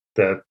Enlightenment,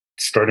 that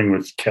starting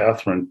with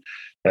Catherine,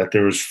 that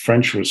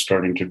French was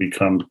starting to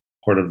become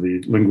part of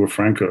the lingua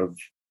franca of,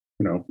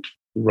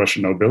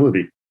 Russian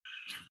nobility.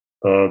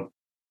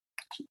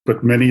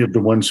 But many of the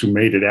ones who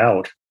made it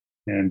out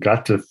and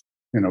got to,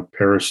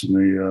 Paris in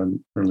the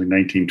early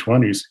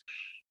 1920s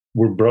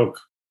were broke.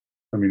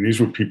 I mean, these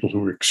were people who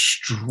were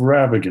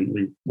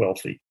extravagantly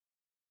wealthy.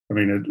 I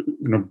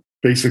mean,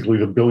 basically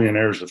the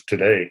billionaires of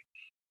today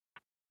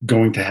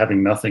going to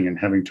having nothing and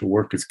having to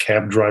work as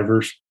cab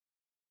drivers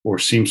or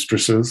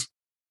seamstresses.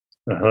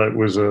 It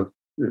was a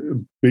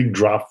big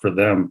drop for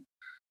them.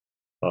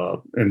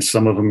 And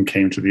some of them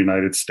came to the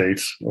United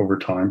States over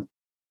time.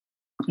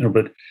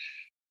 But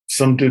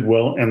some did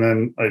well. And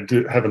then I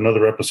did have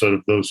another episode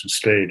of Those Who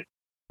Stayed.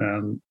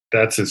 And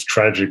that's as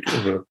tragic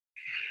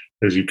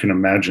as you can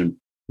imagine,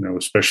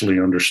 especially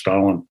under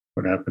Stalin,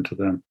 what happened to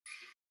them.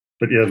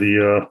 But yeah,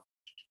 the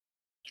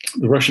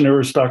Russian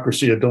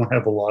aristocracy, I don't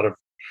have a lot of,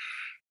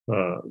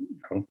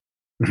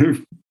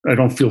 I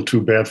don't feel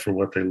too bad for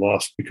what they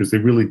lost, because they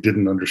really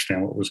didn't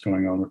understand what was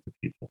going on with the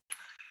people.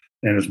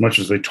 And as much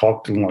as they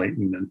talked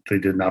Enlightenment, they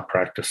did not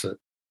practice it.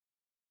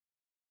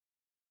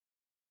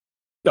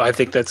 I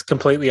think that's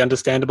completely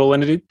understandable.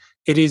 And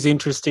it is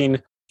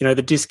interesting, the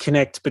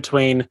disconnect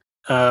between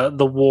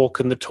the walk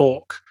and the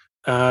talk.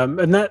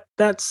 And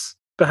that's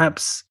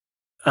perhaps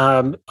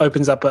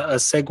opens up a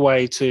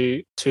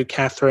segue to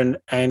Catherine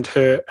and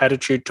her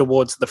attitude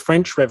towards the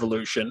French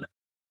Revolution.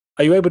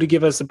 Are you able to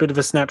give us a bit of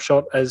a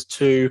snapshot as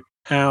to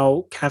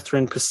how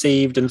Catherine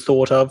perceived and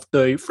thought of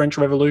the French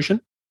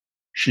Revolution?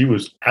 She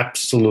was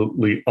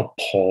absolutely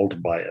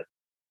appalled by it.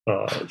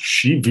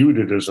 She viewed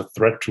it as a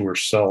threat to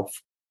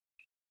herself.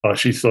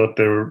 She thought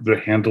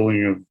the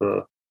handling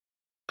of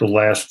the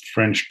last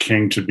French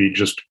king to be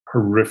just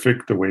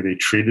horrific, the way they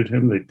treated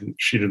him.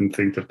 She didn't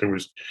think that there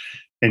was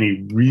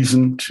any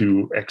reason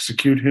to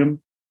execute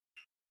him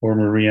or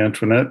Marie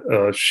Antoinette.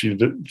 She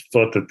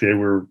thought that they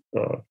were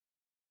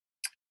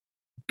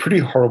pretty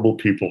horrible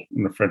people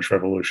in the French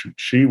Revolution.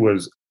 She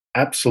was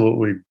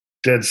absolutely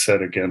dead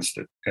set against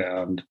it.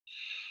 And,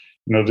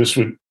 this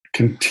would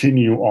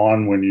continue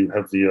on when you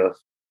have the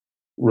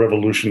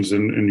revolutions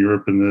in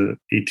Europe in the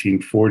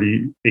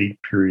 1848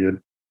 period,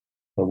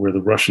 where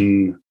the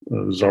Russian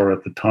Tsar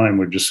at the time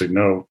would just say,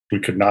 no, we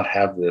could not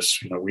have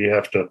this. We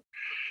have to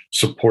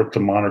support the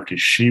monarchy.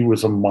 She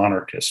was a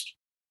monarchist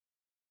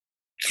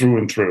through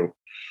and through.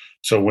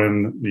 So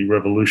when the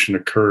revolution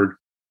occurred,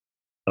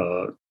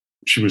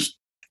 she was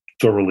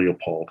thoroughly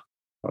appalled.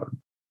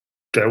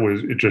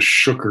 It just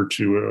shook her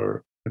to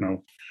her,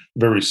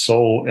 very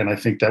soul. And I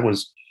think that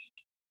was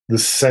the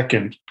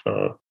second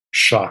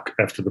shock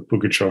after the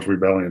Pugachev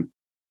rebellion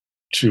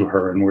to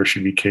her, and where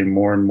she became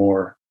more and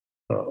more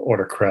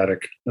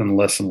autocratic and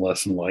less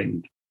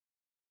enlightened.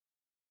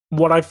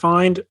 What I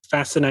find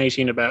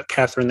fascinating about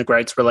Catherine the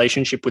Great's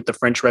relationship with the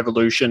French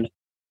Revolution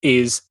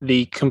is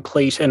the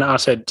complete and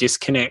utter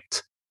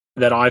disconnect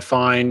that I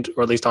find,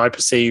 or at least I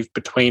perceive,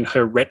 between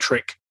her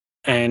rhetoric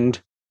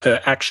and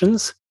her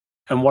actions.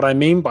 And what I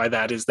mean by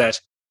that is that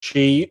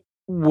she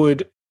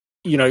would,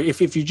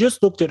 if you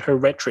just looked at her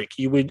rhetoric,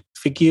 you would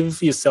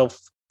forgive yourself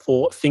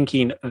for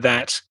thinking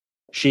that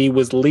she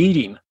was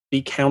leading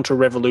the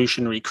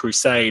counter-revolutionary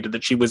crusade,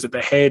 that she was at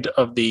the head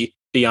of the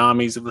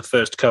armies of the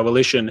First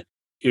Coalition.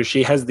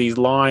 She has these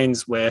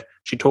lines where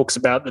she talks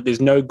about that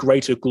there's no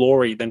greater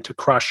glory than to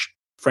crush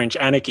French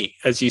anarchy.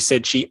 As you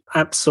said, she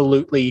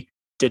absolutely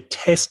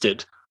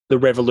detested the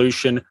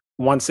revolution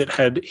once it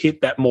had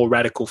hit that more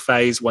radical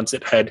phase, once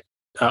it had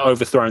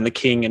overthrown the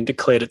king and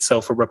declared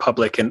itself a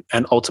republic and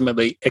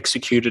ultimately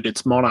executed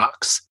its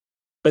monarchs.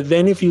 But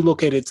then if you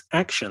look at its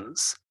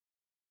actions,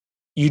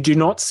 you do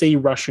not see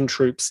Russian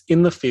troops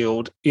in the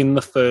field in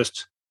the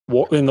first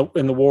war, in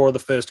the War of the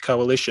First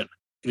Coalition.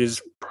 It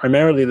is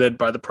primarily led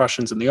by the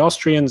Prussians and the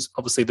Austrians.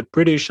 Obviously, the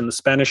British and the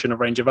Spanish and a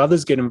range of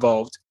others get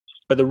involved,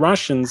 but the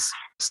Russians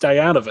stay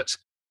out of it.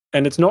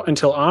 And it's not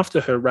until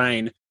after her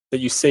reign that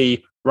you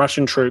see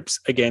Russian troops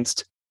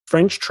against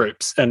French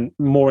troops and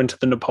more into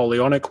the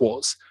Napoleonic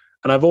Wars.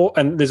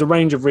 And there's a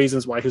range of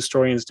reasons why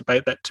historians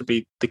debate that to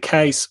be the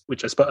case,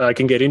 which I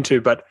can get into,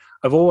 but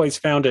I've always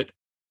found it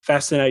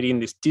fascinating,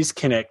 this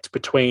disconnect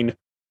between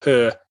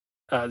her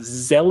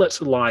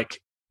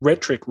zealot-like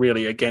rhetoric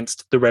really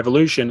against the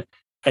revolution,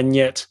 and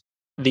yet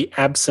the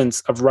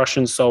absence of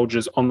Russian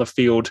soldiers on the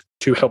field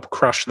to help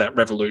crush that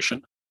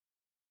revolution.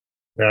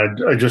 Yeah,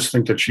 I just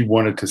think that she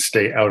wanted to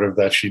stay out of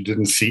that. She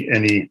didn't see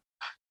any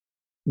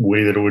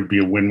way that it would be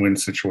a win-win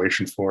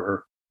situation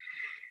for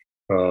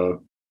her.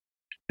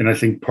 And I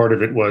think part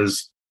of it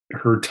was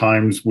her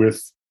times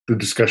with the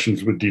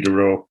discussions with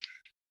Diderot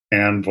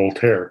and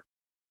Voltaire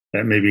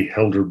that maybe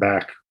held her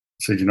back.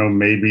 Said,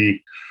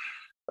 maybe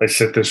I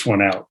set this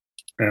one out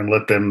and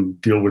let them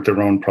deal with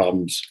their own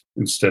problems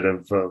instead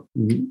of,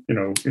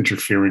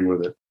 interfering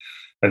with it.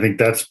 I think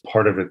that's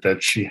part of it,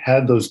 that she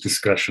had those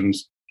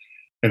discussions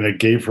and they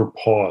gave her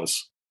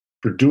pause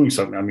for doing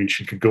something. I mean,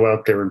 she could go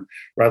out there and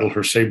rattle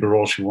her saber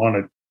all she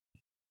wanted,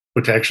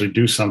 but to actually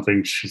do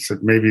something, she said,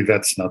 maybe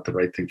that's not the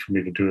right thing for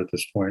me to do at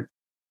this point.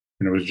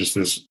 And it was just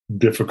this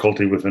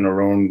difficulty within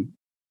her own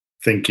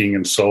thinking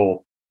and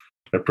soul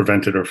that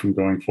prevented her from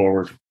going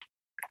forward.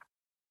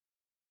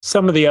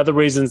 Some of the other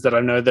reasons that I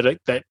know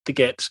that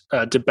get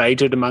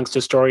debated amongst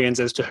historians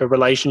as to her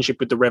relationship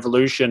with the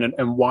revolution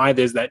and why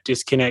there's that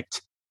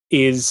disconnect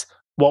is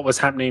what was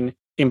happening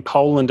in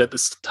Poland at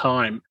this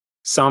time.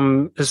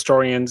 Some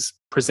historians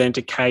present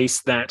a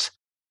case that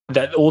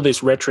all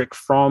this rhetoric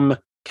from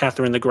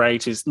Catherine the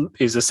Great is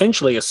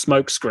essentially a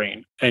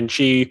smokescreen, and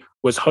she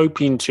was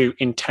hoping to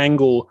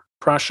entangle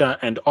Prussia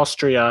and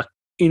Austria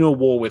in a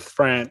war with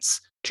France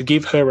to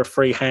give her a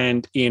free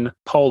hand in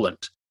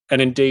Poland.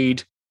 And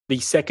indeed, the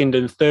second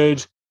and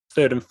third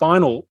and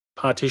final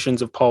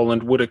partitions of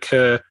Poland would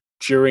occur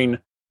during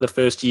the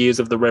first years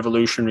of the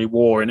Revolutionary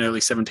War in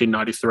early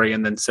 1793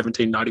 and then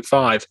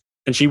 1795.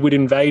 And she would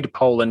invade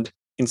Poland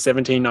in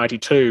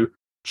 1792,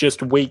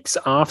 just weeks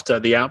after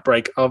the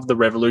outbreak of the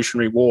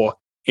Revolutionary War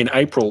in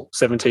April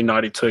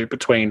 1792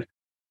 between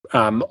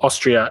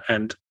Austria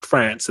and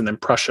France, and then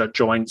Prussia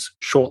joins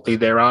shortly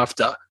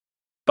thereafter.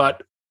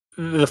 But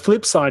the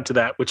flip side to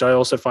that, which I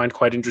also find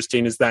quite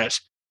interesting, is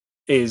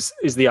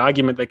the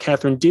argument that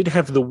Catherine did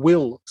have the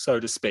will, so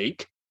to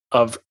speak,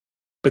 of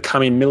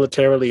becoming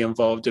militarily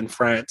involved in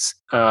France.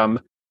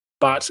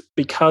 But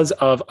because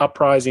of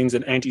uprisings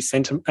and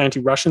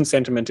anti-Russian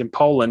sentiment in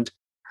Poland,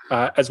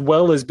 as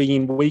well as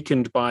being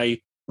weakened by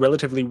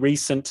relatively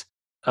recent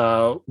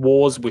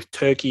wars with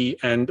Turkey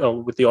and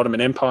with the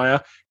Ottoman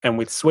Empire and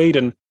with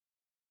Sweden,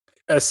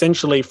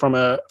 essentially from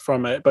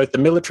both the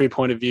military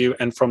point of view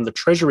and from the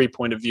treasury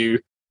point of view,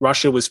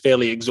 Russia was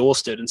fairly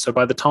exhausted. And so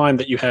by the time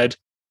that you had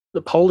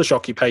the Polish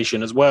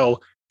occupation as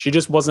well,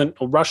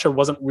 Russia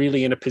wasn't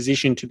really in a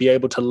position to be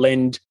able to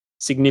lend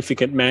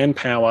significant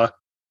manpower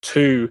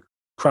to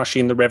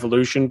crushing the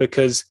revolution,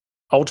 because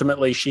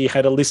ultimately she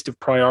had a list of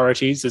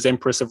priorities as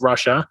Empress of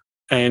Russia.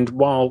 And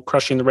while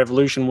crushing the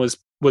revolution was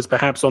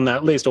perhaps on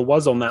that list, or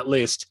was on that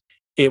list,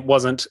 it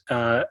wasn't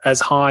as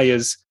high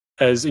as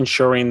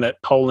ensuring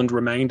that Poland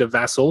remained a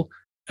vassal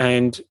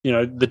and,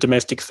 the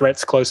domestic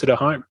threats closer to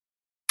home.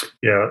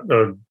 Yeah,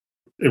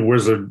 it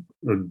was a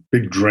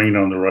big drain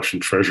on the Russian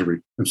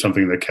treasury, and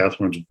something that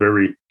Catherine was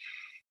very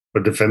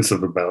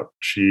defensive about.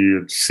 She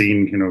had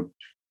seen,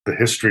 the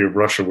history of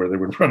Russia where they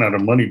would run out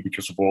of money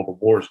because of all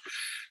the wars.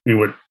 I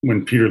mean,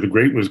 when Peter the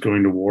Great was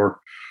going to war,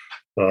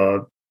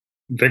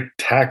 they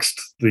taxed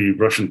the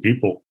Russian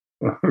people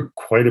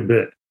quite a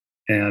bit,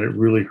 and it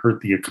really hurt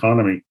the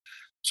economy.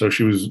 So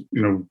she was,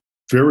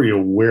 very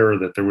aware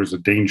that there was a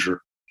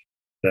danger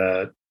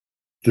that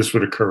this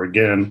would occur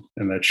again,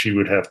 and that she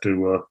would have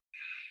to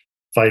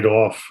fight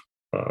off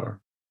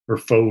her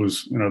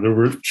foes.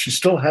 She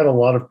still had a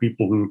lot of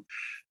people who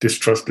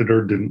distrusted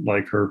her, didn't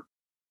like her,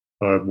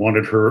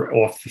 wanted her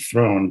off the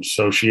throne.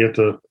 So she had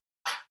to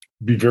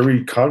be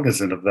very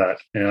cognizant of that.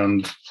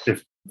 And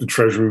if the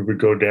treasury would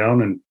go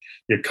down and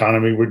the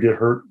economy would get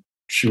hurt,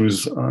 she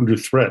was under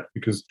threat,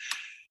 because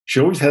she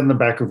always had in the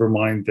back of her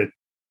mind that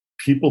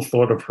people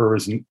thought of her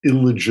as an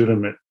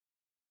illegitimate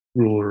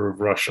ruler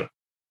of Russia,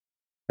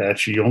 that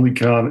she only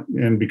got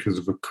in because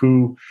of a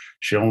coup.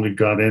 She only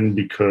got in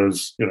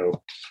because,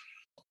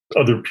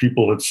 other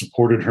people had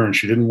supported her, and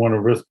she didn't want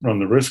to run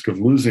the risk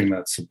of losing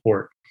that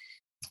support.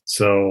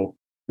 So,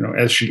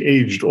 as she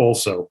aged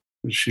also,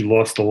 she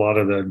lost a lot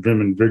of that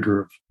vim and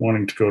vigor of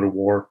wanting to go to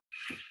war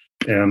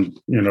and,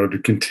 to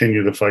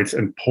continue the fights.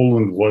 And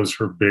Poland was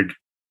her big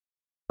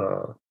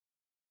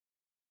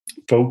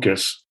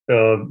focus.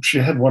 She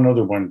had one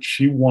other one.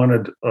 She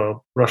wanted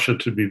Russia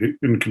to be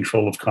in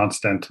control of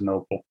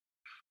Constantinople,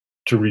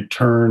 to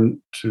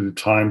return to the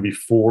time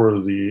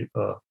before the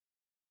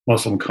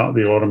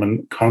the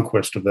Ottoman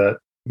conquest of that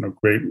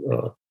great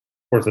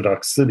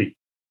Orthodox city.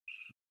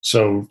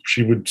 So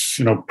she would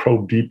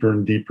probe deeper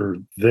and deeper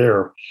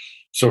there.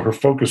 So her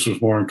focus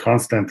was more on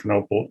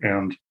Constantinople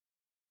and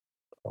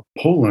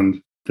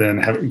Poland than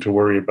having to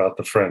worry about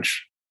the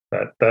French.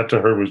 That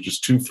to her was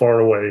just too far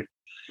away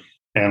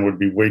and would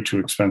be way too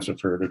expensive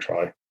for her to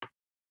try.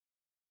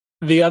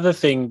 the other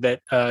thing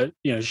that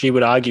she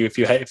would argue,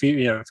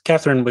 if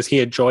Catherine was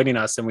here joining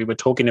us and we were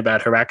talking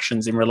about her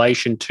actions in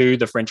relation to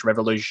the French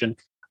Revolution,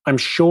 I'm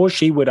sure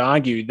she would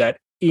argue that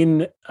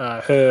in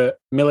her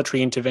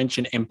military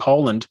intervention in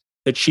Poland,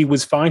 that she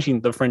was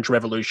fighting the French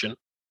Revolution.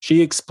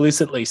 She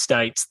explicitly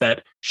states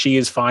that she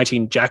is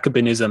fighting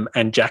Jacobinism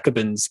and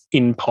Jacobins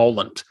in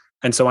Poland.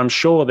 And so I'm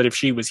sure that if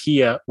she was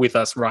here with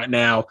us right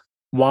now,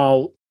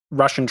 while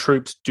Russian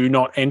troops do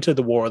not enter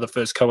the War of the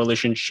First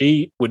Coalition,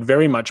 she would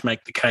very much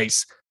make the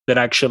case that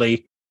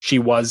actually she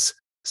was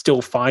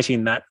still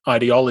fighting that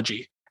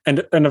ideology.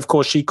 And of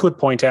course, she could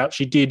point out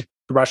the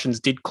Russians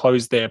did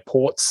close their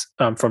ports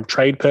from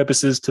trade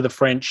purposes to the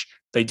French.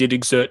 They did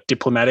exert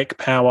diplomatic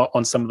power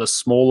on some of the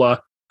smaller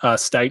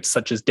states,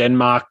 such as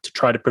Denmark, to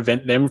try to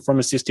prevent them from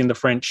assisting the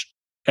French.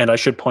 And I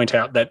should point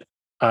out that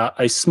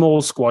a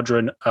small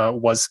squadron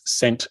was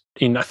sent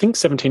in, I think,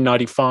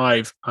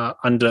 1795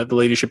 under the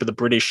leadership of the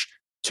British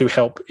to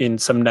help in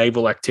some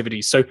naval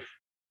activities. So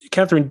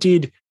Catherine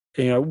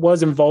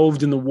was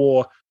involved in the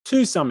war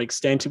to some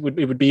extent. It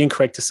would be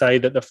incorrect to say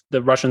that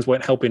the Russians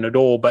weren't helping at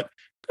all. But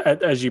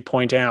as you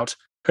point out,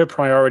 her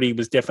priority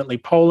was definitely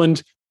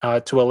Poland,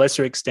 to a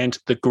lesser extent,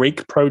 the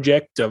Greek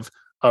project of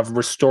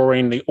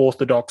restoring the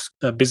Orthodox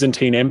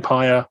Byzantine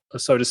Empire,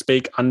 so to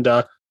speak,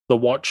 under the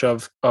watch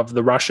of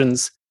the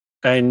Russians.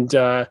 And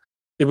there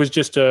was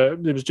just a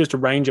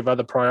range of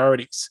other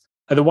priorities.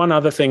 And the one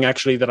other thing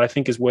actually that I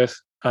think is worth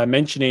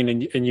mentioning,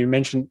 and you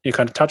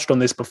kind of touched on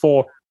this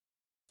before,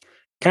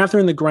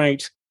 Catherine the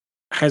Great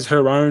has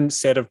her own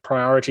set of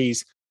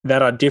priorities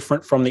that are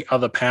different from the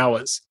other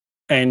powers.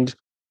 And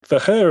for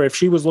her, if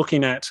she was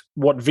looking at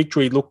what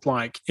victory looked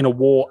like in a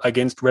war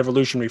against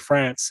revolutionary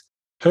France,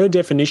 her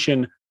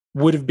definition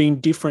would have been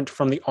different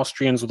from the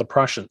Austrians or the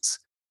Prussians.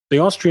 The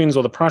Austrians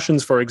or the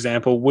Prussians, for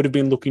example, would have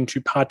been looking to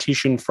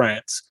partition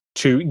France,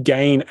 to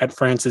gain at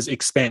France's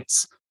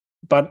expense.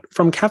 But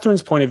from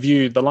Catherine's point of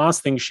view, the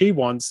last thing she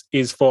wants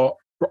is for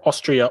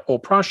Austria or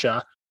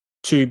Prussia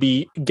to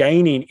be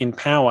gaining in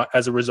power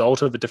as a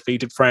result of a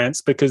defeated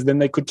France, because then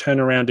they could turn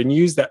around and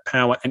use that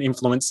power and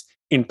influence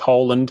in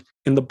Poland,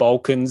 in the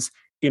Balkans,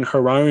 in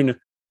her own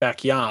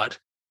backyard.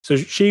 So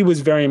she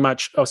was very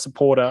much a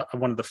supporter,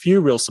 one of the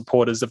few real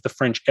supporters of the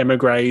French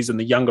emigres and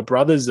the younger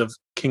brothers of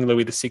King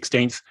Louis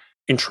XVI,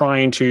 in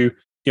trying to,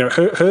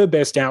 her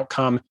best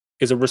outcome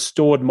is a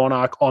restored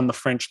monarch on the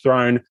French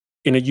throne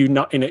in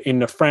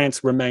a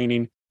France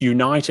remaining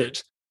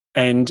united,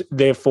 and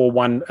therefore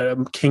one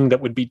king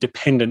that would be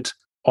dependent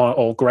on,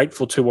 or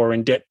grateful to, or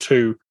in debt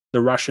to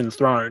the Russian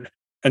throne.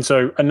 And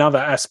so another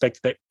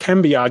aspect that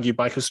can be argued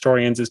by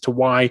historians as to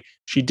why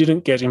she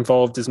didn't get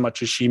involved as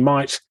much as she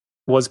might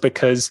was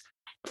because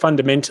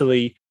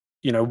fundamentally,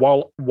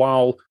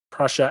 while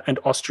Prussia and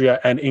Austria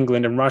and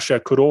England and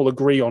Russia could all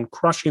agree on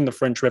crushing the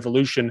French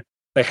Revolution,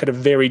 they had a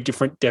very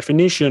different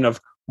definition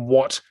of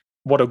what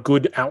a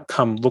good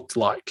outcome looked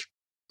like.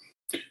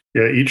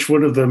 Yeah, each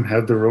one of them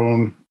had their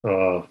own,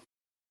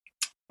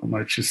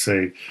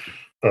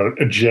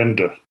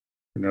 agenda.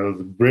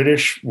 The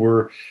British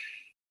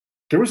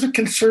there was a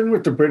concern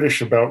with the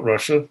British about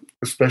Russia,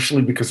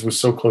 especially because it was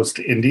so close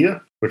to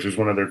India, which is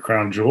one of their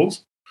crown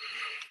jewels.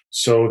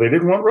 So they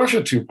didn't want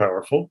Russia too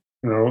powerful.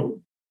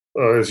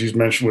 As you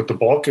mentioned with the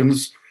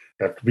Balkans,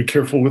 have to be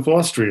careful with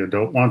Austria.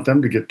 Don't want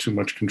them to get too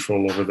much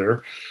control over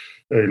there,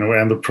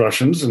 and the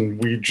Prussians. And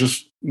we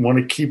just want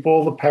to keep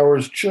all the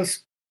powers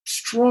just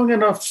strong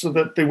enough so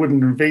that they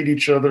wouldn't invade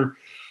each other,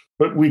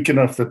 but weak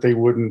enough that they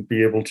wouldn't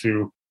be able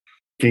to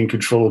gain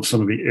control of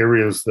some of the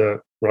areas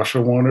that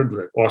Russia wanted,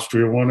 that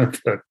Austria wanted,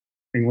 that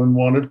England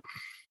wanted.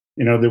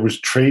 There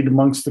was trade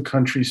amongst the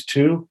countries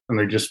too,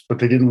 but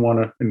they didn't want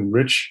to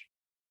enrich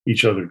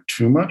each other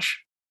too much.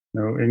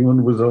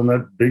 England was on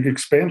that big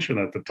expansion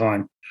at the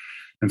time.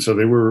 And so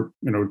they were,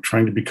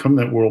 trying to become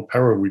that world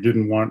power. We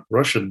didn't want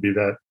Russia to be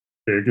that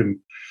big. And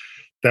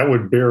that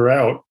would bear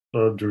out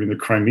during the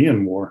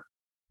Crimean War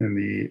in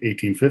the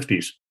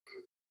 1850s.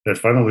 That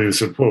finally they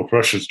said, "Whoa,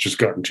 Russia's just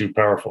gotten too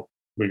powerful.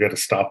 We got to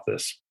stop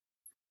this."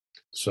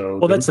 So,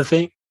 well, that's the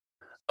thing.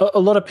 A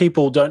lot of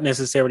people don't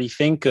necessarily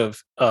think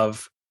of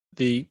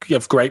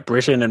Great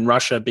Britain and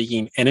Russia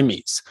being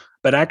enemies,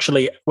 but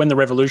actually, when the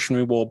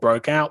Revolutionary War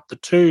broke out, the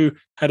two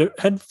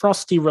had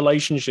frosty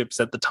relationships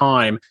at the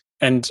time.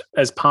 And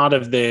as part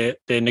of their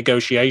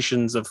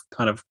negotiations of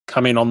kind of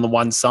coming on the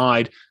one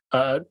side,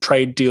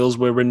 trade deals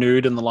were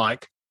renewed and the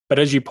like. But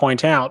as you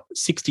point out,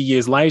 60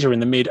 years later, in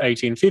the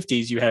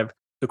mid-1850s, you have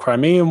the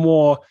Crimean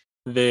War.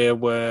 There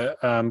were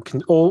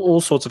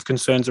all sorts of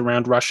concerns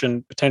around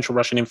potential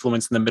Russian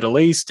influence in the Middle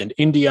East and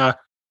India.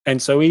 And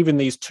so even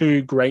these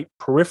two great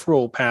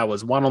peripheral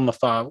powers, one on the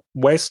far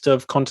west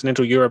of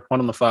continental Europe, one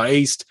on the far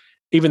east,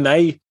 even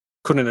they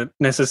couldn't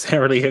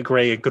necessarily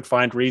agree and could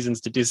find reasons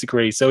to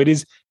disagree. So it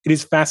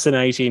is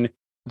fascinating,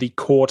 the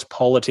court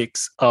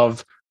politics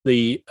of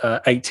the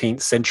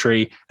 18th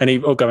century,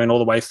 and going all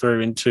the way through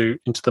into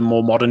the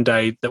more modern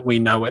day that we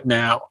know it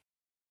now.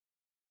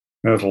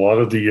 There's a lot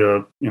of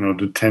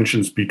the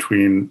tensions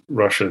between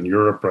Russia and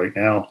Europe right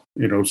now,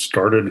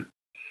 started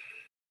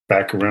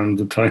back around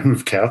the time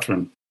of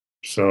Catherine.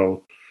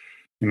 So,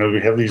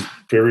 we have these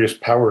various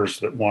powers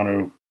that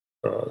want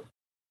to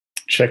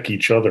check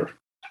each other.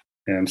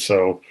 And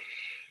so,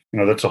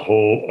 that's a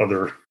whole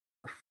other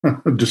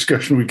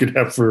discussion we could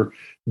have for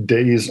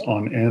days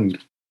on end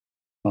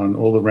on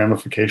all the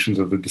ramifications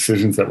of the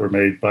decisions that were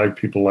made by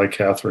people like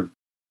Catherine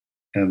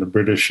and the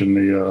British and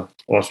the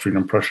Austrian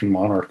and Prussian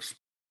monarchs.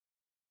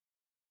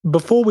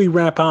 Before we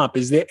wrap up,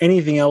 is there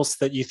anything else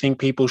that you think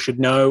people should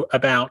know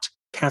about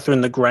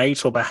Catherine the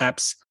Great, or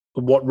perhaps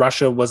what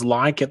Russia was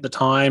like at the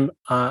time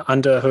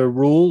under her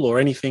rule, or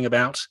anything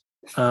about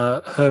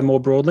her more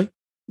broadly?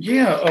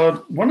 Yeah,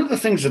 one of the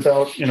things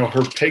about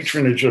her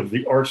patronage of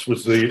the arts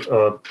was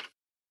the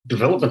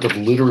development of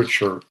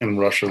literature in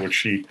Russia, which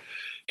she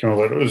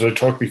as I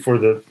talked before,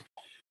 that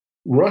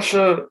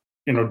Russia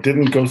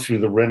didn't go through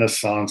the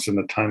Renaissance in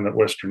the time that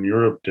Western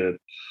Europe did,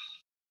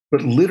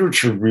 but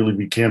literature really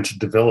began to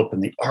develop in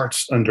the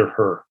arts under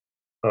her.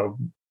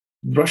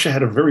 Russia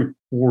had a very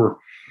poor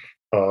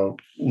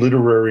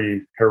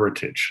literary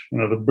heritage.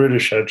 The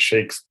British had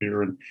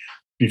Shakespeare and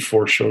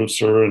before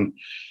Chaucer, and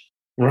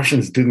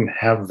Russians didn't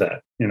have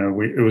that.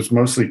 It was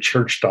mostly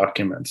church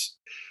documents.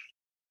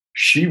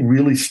 She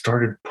really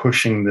started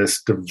pushing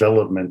this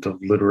development of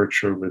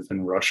literature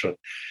within Russia,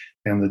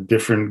 and the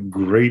different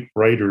great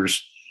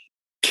writers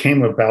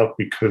came about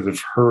because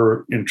of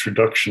her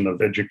introduction of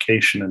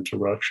education into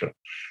Russia.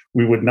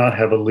 We would not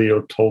have a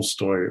Leo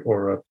Tolstoy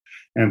or a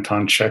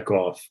Anton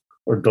Chekhov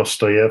or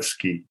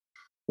Dostoevsky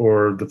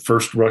or the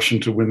first Russian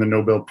to win the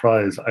Nobel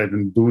Prize,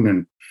 Ivan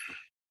Bunin.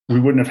 We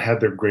wouldn't have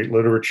had their great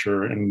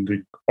literature, and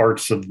the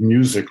arts of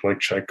music like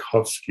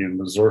Tchaikovsky and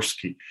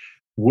Mussorgsky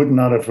would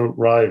not have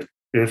arrived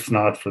if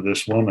not for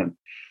this woman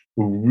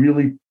who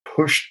really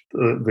pushed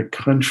the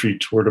country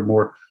toward a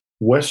more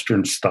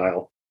Western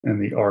style in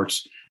the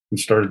arts and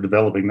started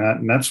developing that.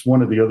 And that's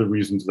one of the other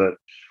reasons that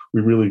we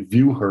really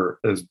view her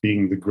as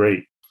being the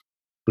great,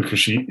 because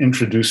she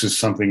introduces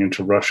something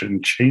into Russia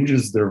and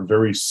changes their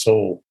very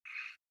soul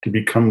to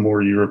become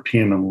more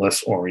European and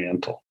less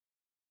Oriental.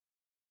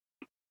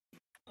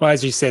 Well,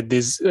 as you said,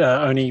 there's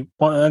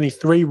only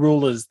three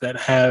rulers that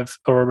have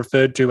or are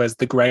referred to as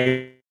the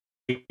great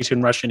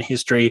in Russian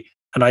history.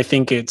 And I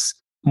think it's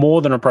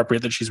more than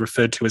appropriate that she's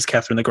referred to as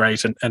Catherine the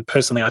Great. And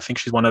personally, I think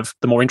she's one of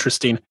the more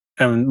interesting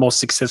and more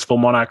successful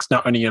monarchs,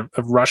 not only of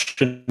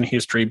Russian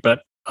history,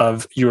 but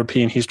of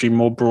European history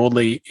more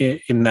broadly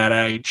in that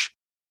age.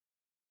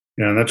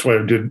 Yeah, and that's why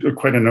I did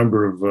quite a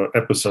number of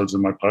episodes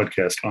of my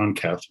podcast on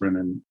Catherine.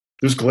 And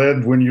just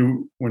glad when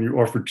you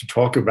offered to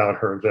talk about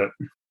her that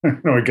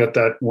I got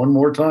that one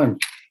more time.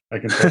 I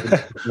can talk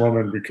about this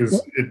woman, because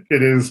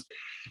it is,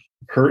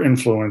 her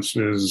influence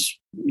is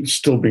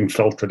still being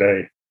felt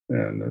today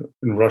in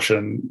Russia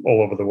and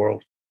all over the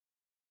world.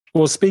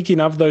 Well, speaking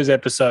of those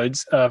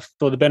episodes,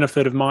 for the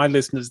benefit of my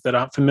listeners that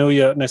aren't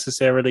familiar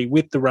necessarily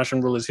with the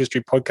Russian Rulers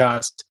History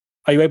podcast,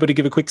 are you able to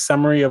give a quick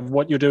summary of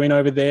what you're doing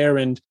over there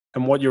and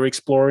what you're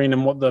exploring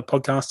and what the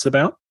podcast's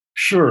about?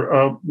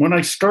 Sure. When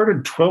I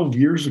started 12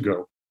 years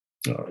ago,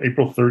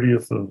 April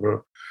 30th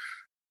of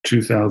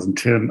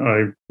 2010,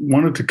 I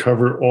wanted to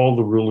cover all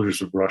the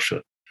rulers of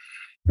Russia.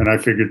 And I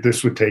figured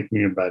this would take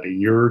me about a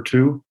year or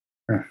two,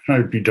 and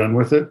I'd be done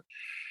with it.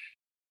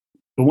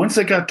 But once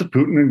I got to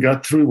Putin and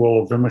got through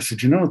all of them, I said,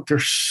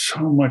 there's so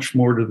much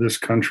more to this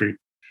country.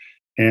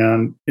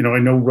 And, I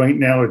know right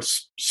now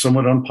it's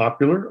somewhat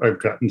unpopular.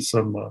 I've gotten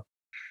some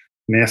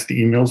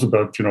nasty emails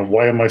about,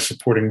 why am I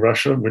supporting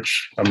Russia,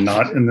 which I'm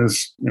not in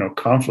this,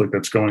 conflict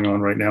that's going on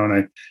right now. And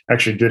I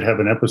actually did have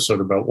an episode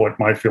about what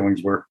my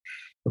feelings were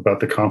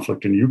about the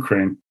conflict in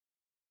Ukraine.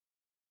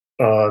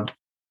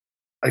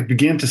 I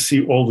began to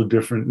see all the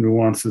different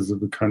nuances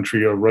of the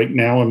country. Right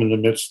now, I'm in the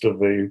midst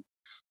of a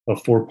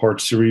 4-part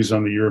series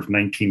on the year of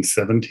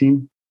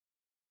 1917.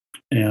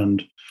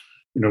 And,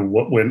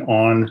 what went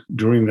on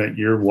during that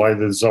year, why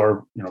the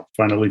Tsar,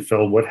 finally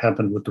fell, what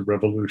happened with the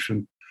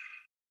revolution.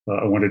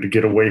 I wanted to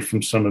get away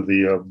from some of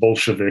the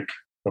Bolshevik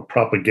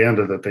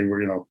propaganda that they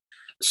were,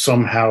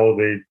 somehow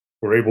they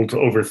were able to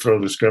overthrow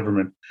this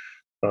government.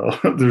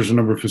 There's a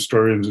number of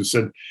historians who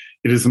said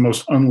it is the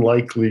most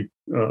unlikely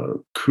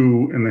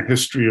coup in the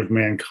history of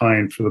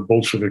mankind for the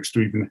Bolsheviks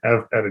to even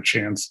have had a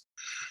chance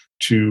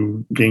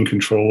to gain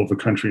control of a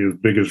country as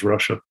big as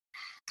Russia.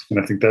 And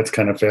I think that's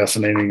kind of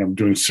fascinating. I'm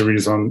doing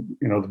series on,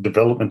 the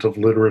development of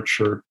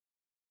literature.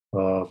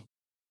 I'm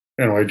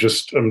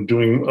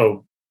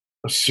doing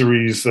a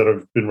series that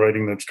I've been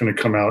writing that's going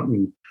to come out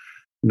in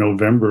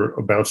November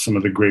about some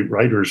of the great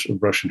writers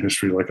of Russian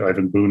history, like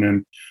Ivan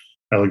Bunin,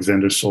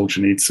 Alexander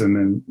Solzhenitsyn,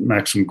 and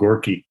Maxim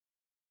Gorky.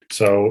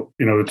 So,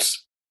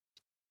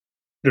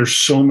 there's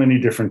so many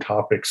different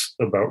topics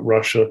about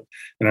Russia.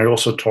 And I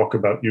also talk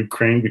about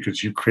Ukraine,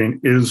 because Ukraine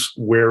is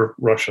where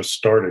Russia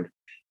started.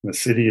 In the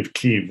city of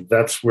Kyiv,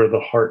 that's where the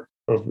heart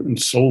and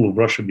soul of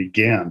Russia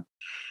began.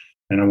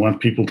 And I want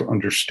people to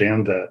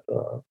understand that,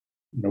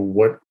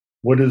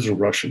 what is a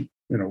Russian?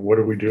 What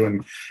are we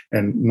doing?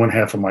 And one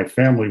half of my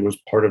family was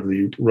part of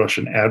the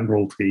Russian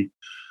Admiralty.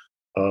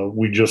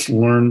 We just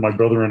learned, my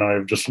brother and I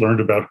have just learned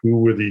about who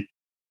were the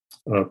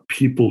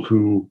people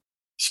who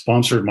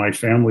sponsored my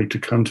family to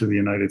come to the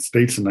United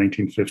States in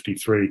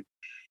 1953.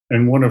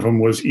 And one of them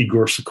was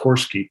Igor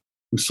Sikorsky,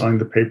 who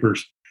signed the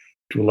papers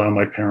to allow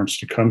my parents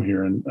to come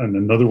here. And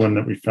another one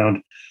that we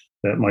found,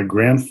 that my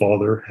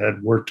grandfather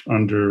had worked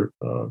under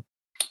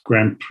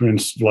Grand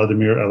Prince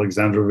Vladimir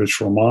Alexandrovich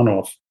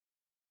Romanov,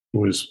 who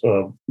was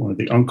one of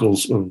the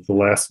uncles of the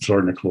last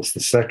Tsar Nicholas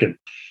II.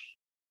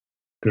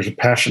 There's a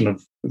passion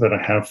that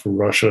I have for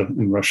Russia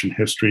and Russian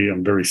history.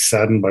 I'm very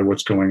saddened by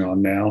what's going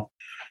on now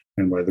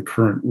and by the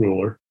current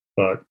ruler,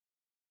 but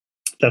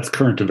that's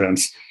current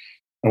events.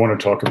 I want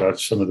to talk about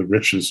some of the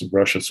riches of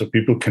Russia so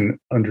people can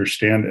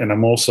understand. And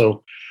I'm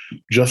also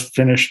just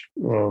finished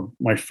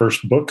my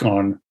first book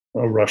on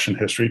Russian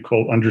history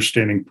called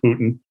Understanding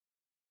Putin.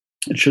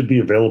 It should be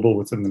available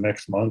within the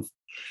next month.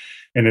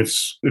 And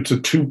it's a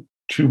two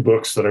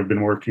books that I've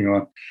been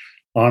working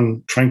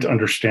on trying to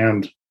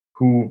understand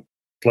who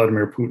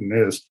Vladimir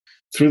Putin is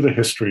through the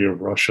history of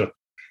Russia.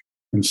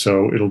 And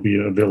so it'll be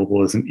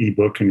available as an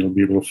ebook, and you'll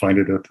be able to find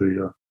it at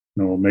the,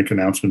 we'll make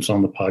announcements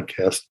on the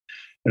podcast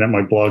and at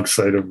my blog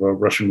site of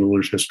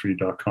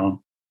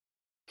RussianRulersHistory.com.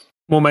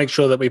 We'll make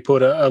sure that we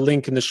put a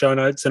link in the show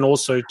notes, and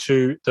also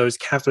to those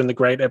Catherine the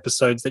Great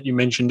episodes that you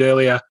mentioned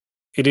earlier.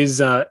 It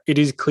is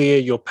clear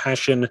your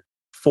passion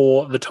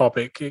for the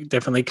topic. It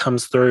definitely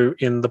comes through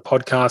in the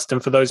podcast.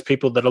 And for those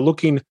people that are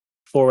looking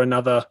for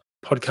another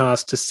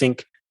podcast to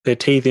sink their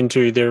teeth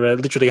into, there are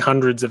literally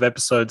hundreds of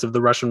episodes of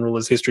the Russian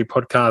Rulers History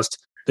podcast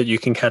that you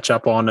can catch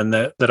up on and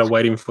that are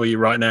waiting for you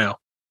right now.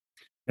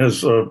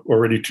 There's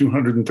already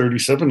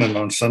 237, and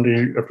on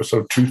Sunday,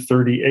 episode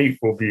 238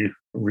 will be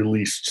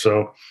released.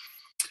 So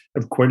I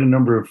have quite a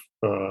number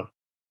of,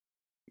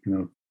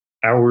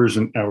 hours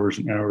and hours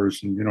and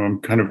hours. And, I'm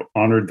kind of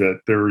honored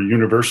that there are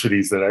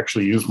universities that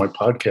actually use my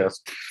podcast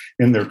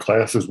in their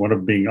classes, one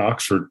of being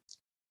Oxford,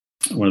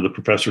 one of the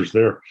professors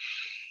there,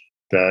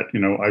 that,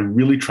 I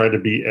really try to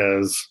be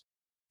as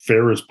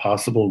fair as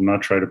possible,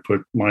 not try to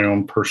put my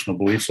own personal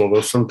beliefs,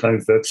 although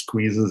sometimes that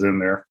squeezes in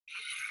there,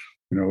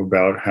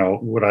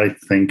 about what I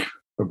think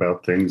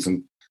about things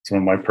and some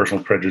of my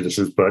personal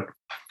prejudices. But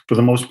for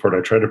the most part,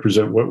 I try to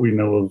present what we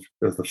know of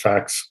as the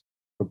facts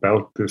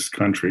about this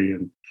country.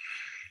 And,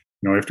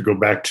 I have to go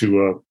back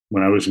to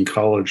when I was in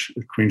college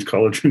at Queens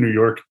College in New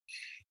York,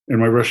 and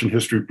my Russian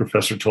history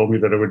professor told me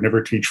that I would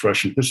never teach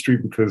Russian history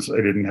because I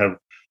didn't have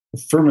a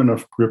firm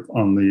enough grip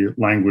on the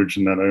language,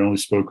 and that I only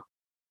spoke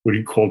what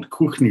he called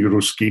Kukhny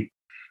Ruski,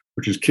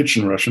 which is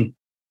kitchen Russian.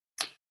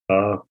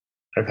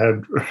 I've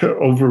had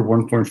over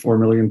 1.4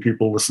 million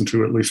people listen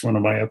to at least one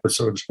of my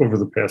episodes over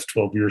the past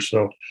 12 years.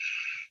 So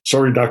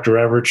sorry, Dr.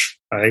 Average,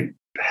 I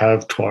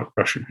have taught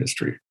Russian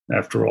history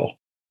after all.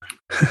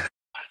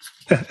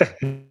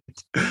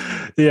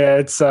 Yeah,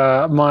 it's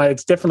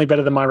definitely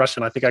better than my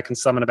Russian. I think I can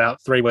summon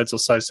about 3 words or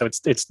so. So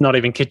it's not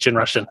even kitchen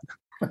Russian.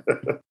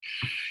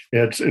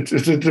 Yeah, it's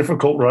a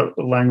difficult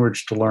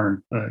language to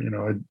learn.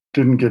 I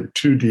didn't get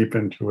too deep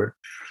into it.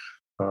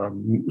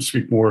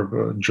 Speak more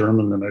of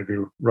German than I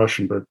do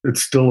Russian, but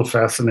it's still a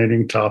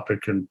fascinating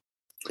topic. And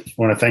I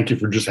want to thank you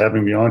for just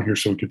having me on here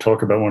so we could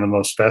talk about one of the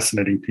most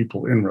fascinating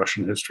people in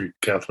Russian history,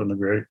 Catherine the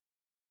Great.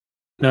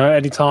 No,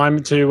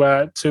 anytime to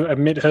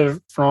omit her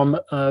from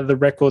the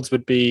records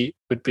would be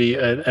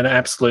an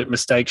absolute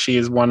mistake. She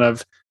is one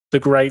of the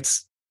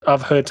greats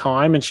of her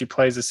time, and she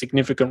plays a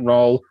significant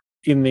role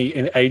in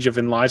the Age of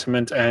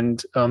Enlightenment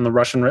and on the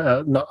Russian,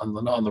 on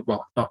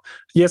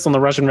the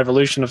Russian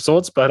Revolution of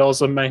sorts, but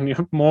also mainly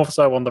more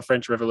so on the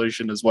French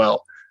Revolution as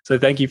well. So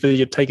thank you for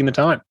taking the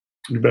time.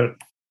 You bet.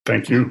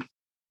 Thank you.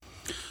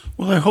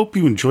 Well, I hope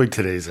you enjoyed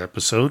today's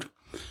episode.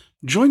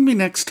 Join me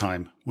next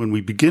time when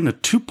we begin a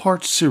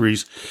 2-part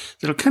series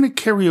that'll kind of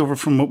carry over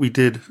from what we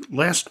did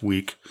last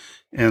week,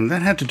 and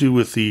that had to do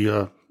with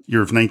the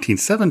year of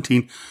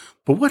 1917.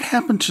 But what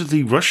happened to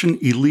the Russian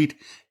elite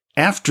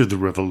after the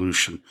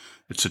revolution?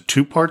 It's a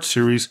 2-part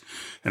series,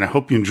 and I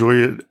hope you enjoy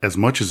it as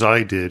much as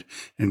I did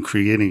in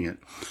creating it.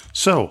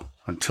 So,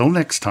 until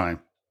next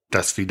time,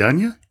 до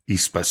свидания и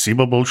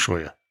спасибо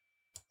большое.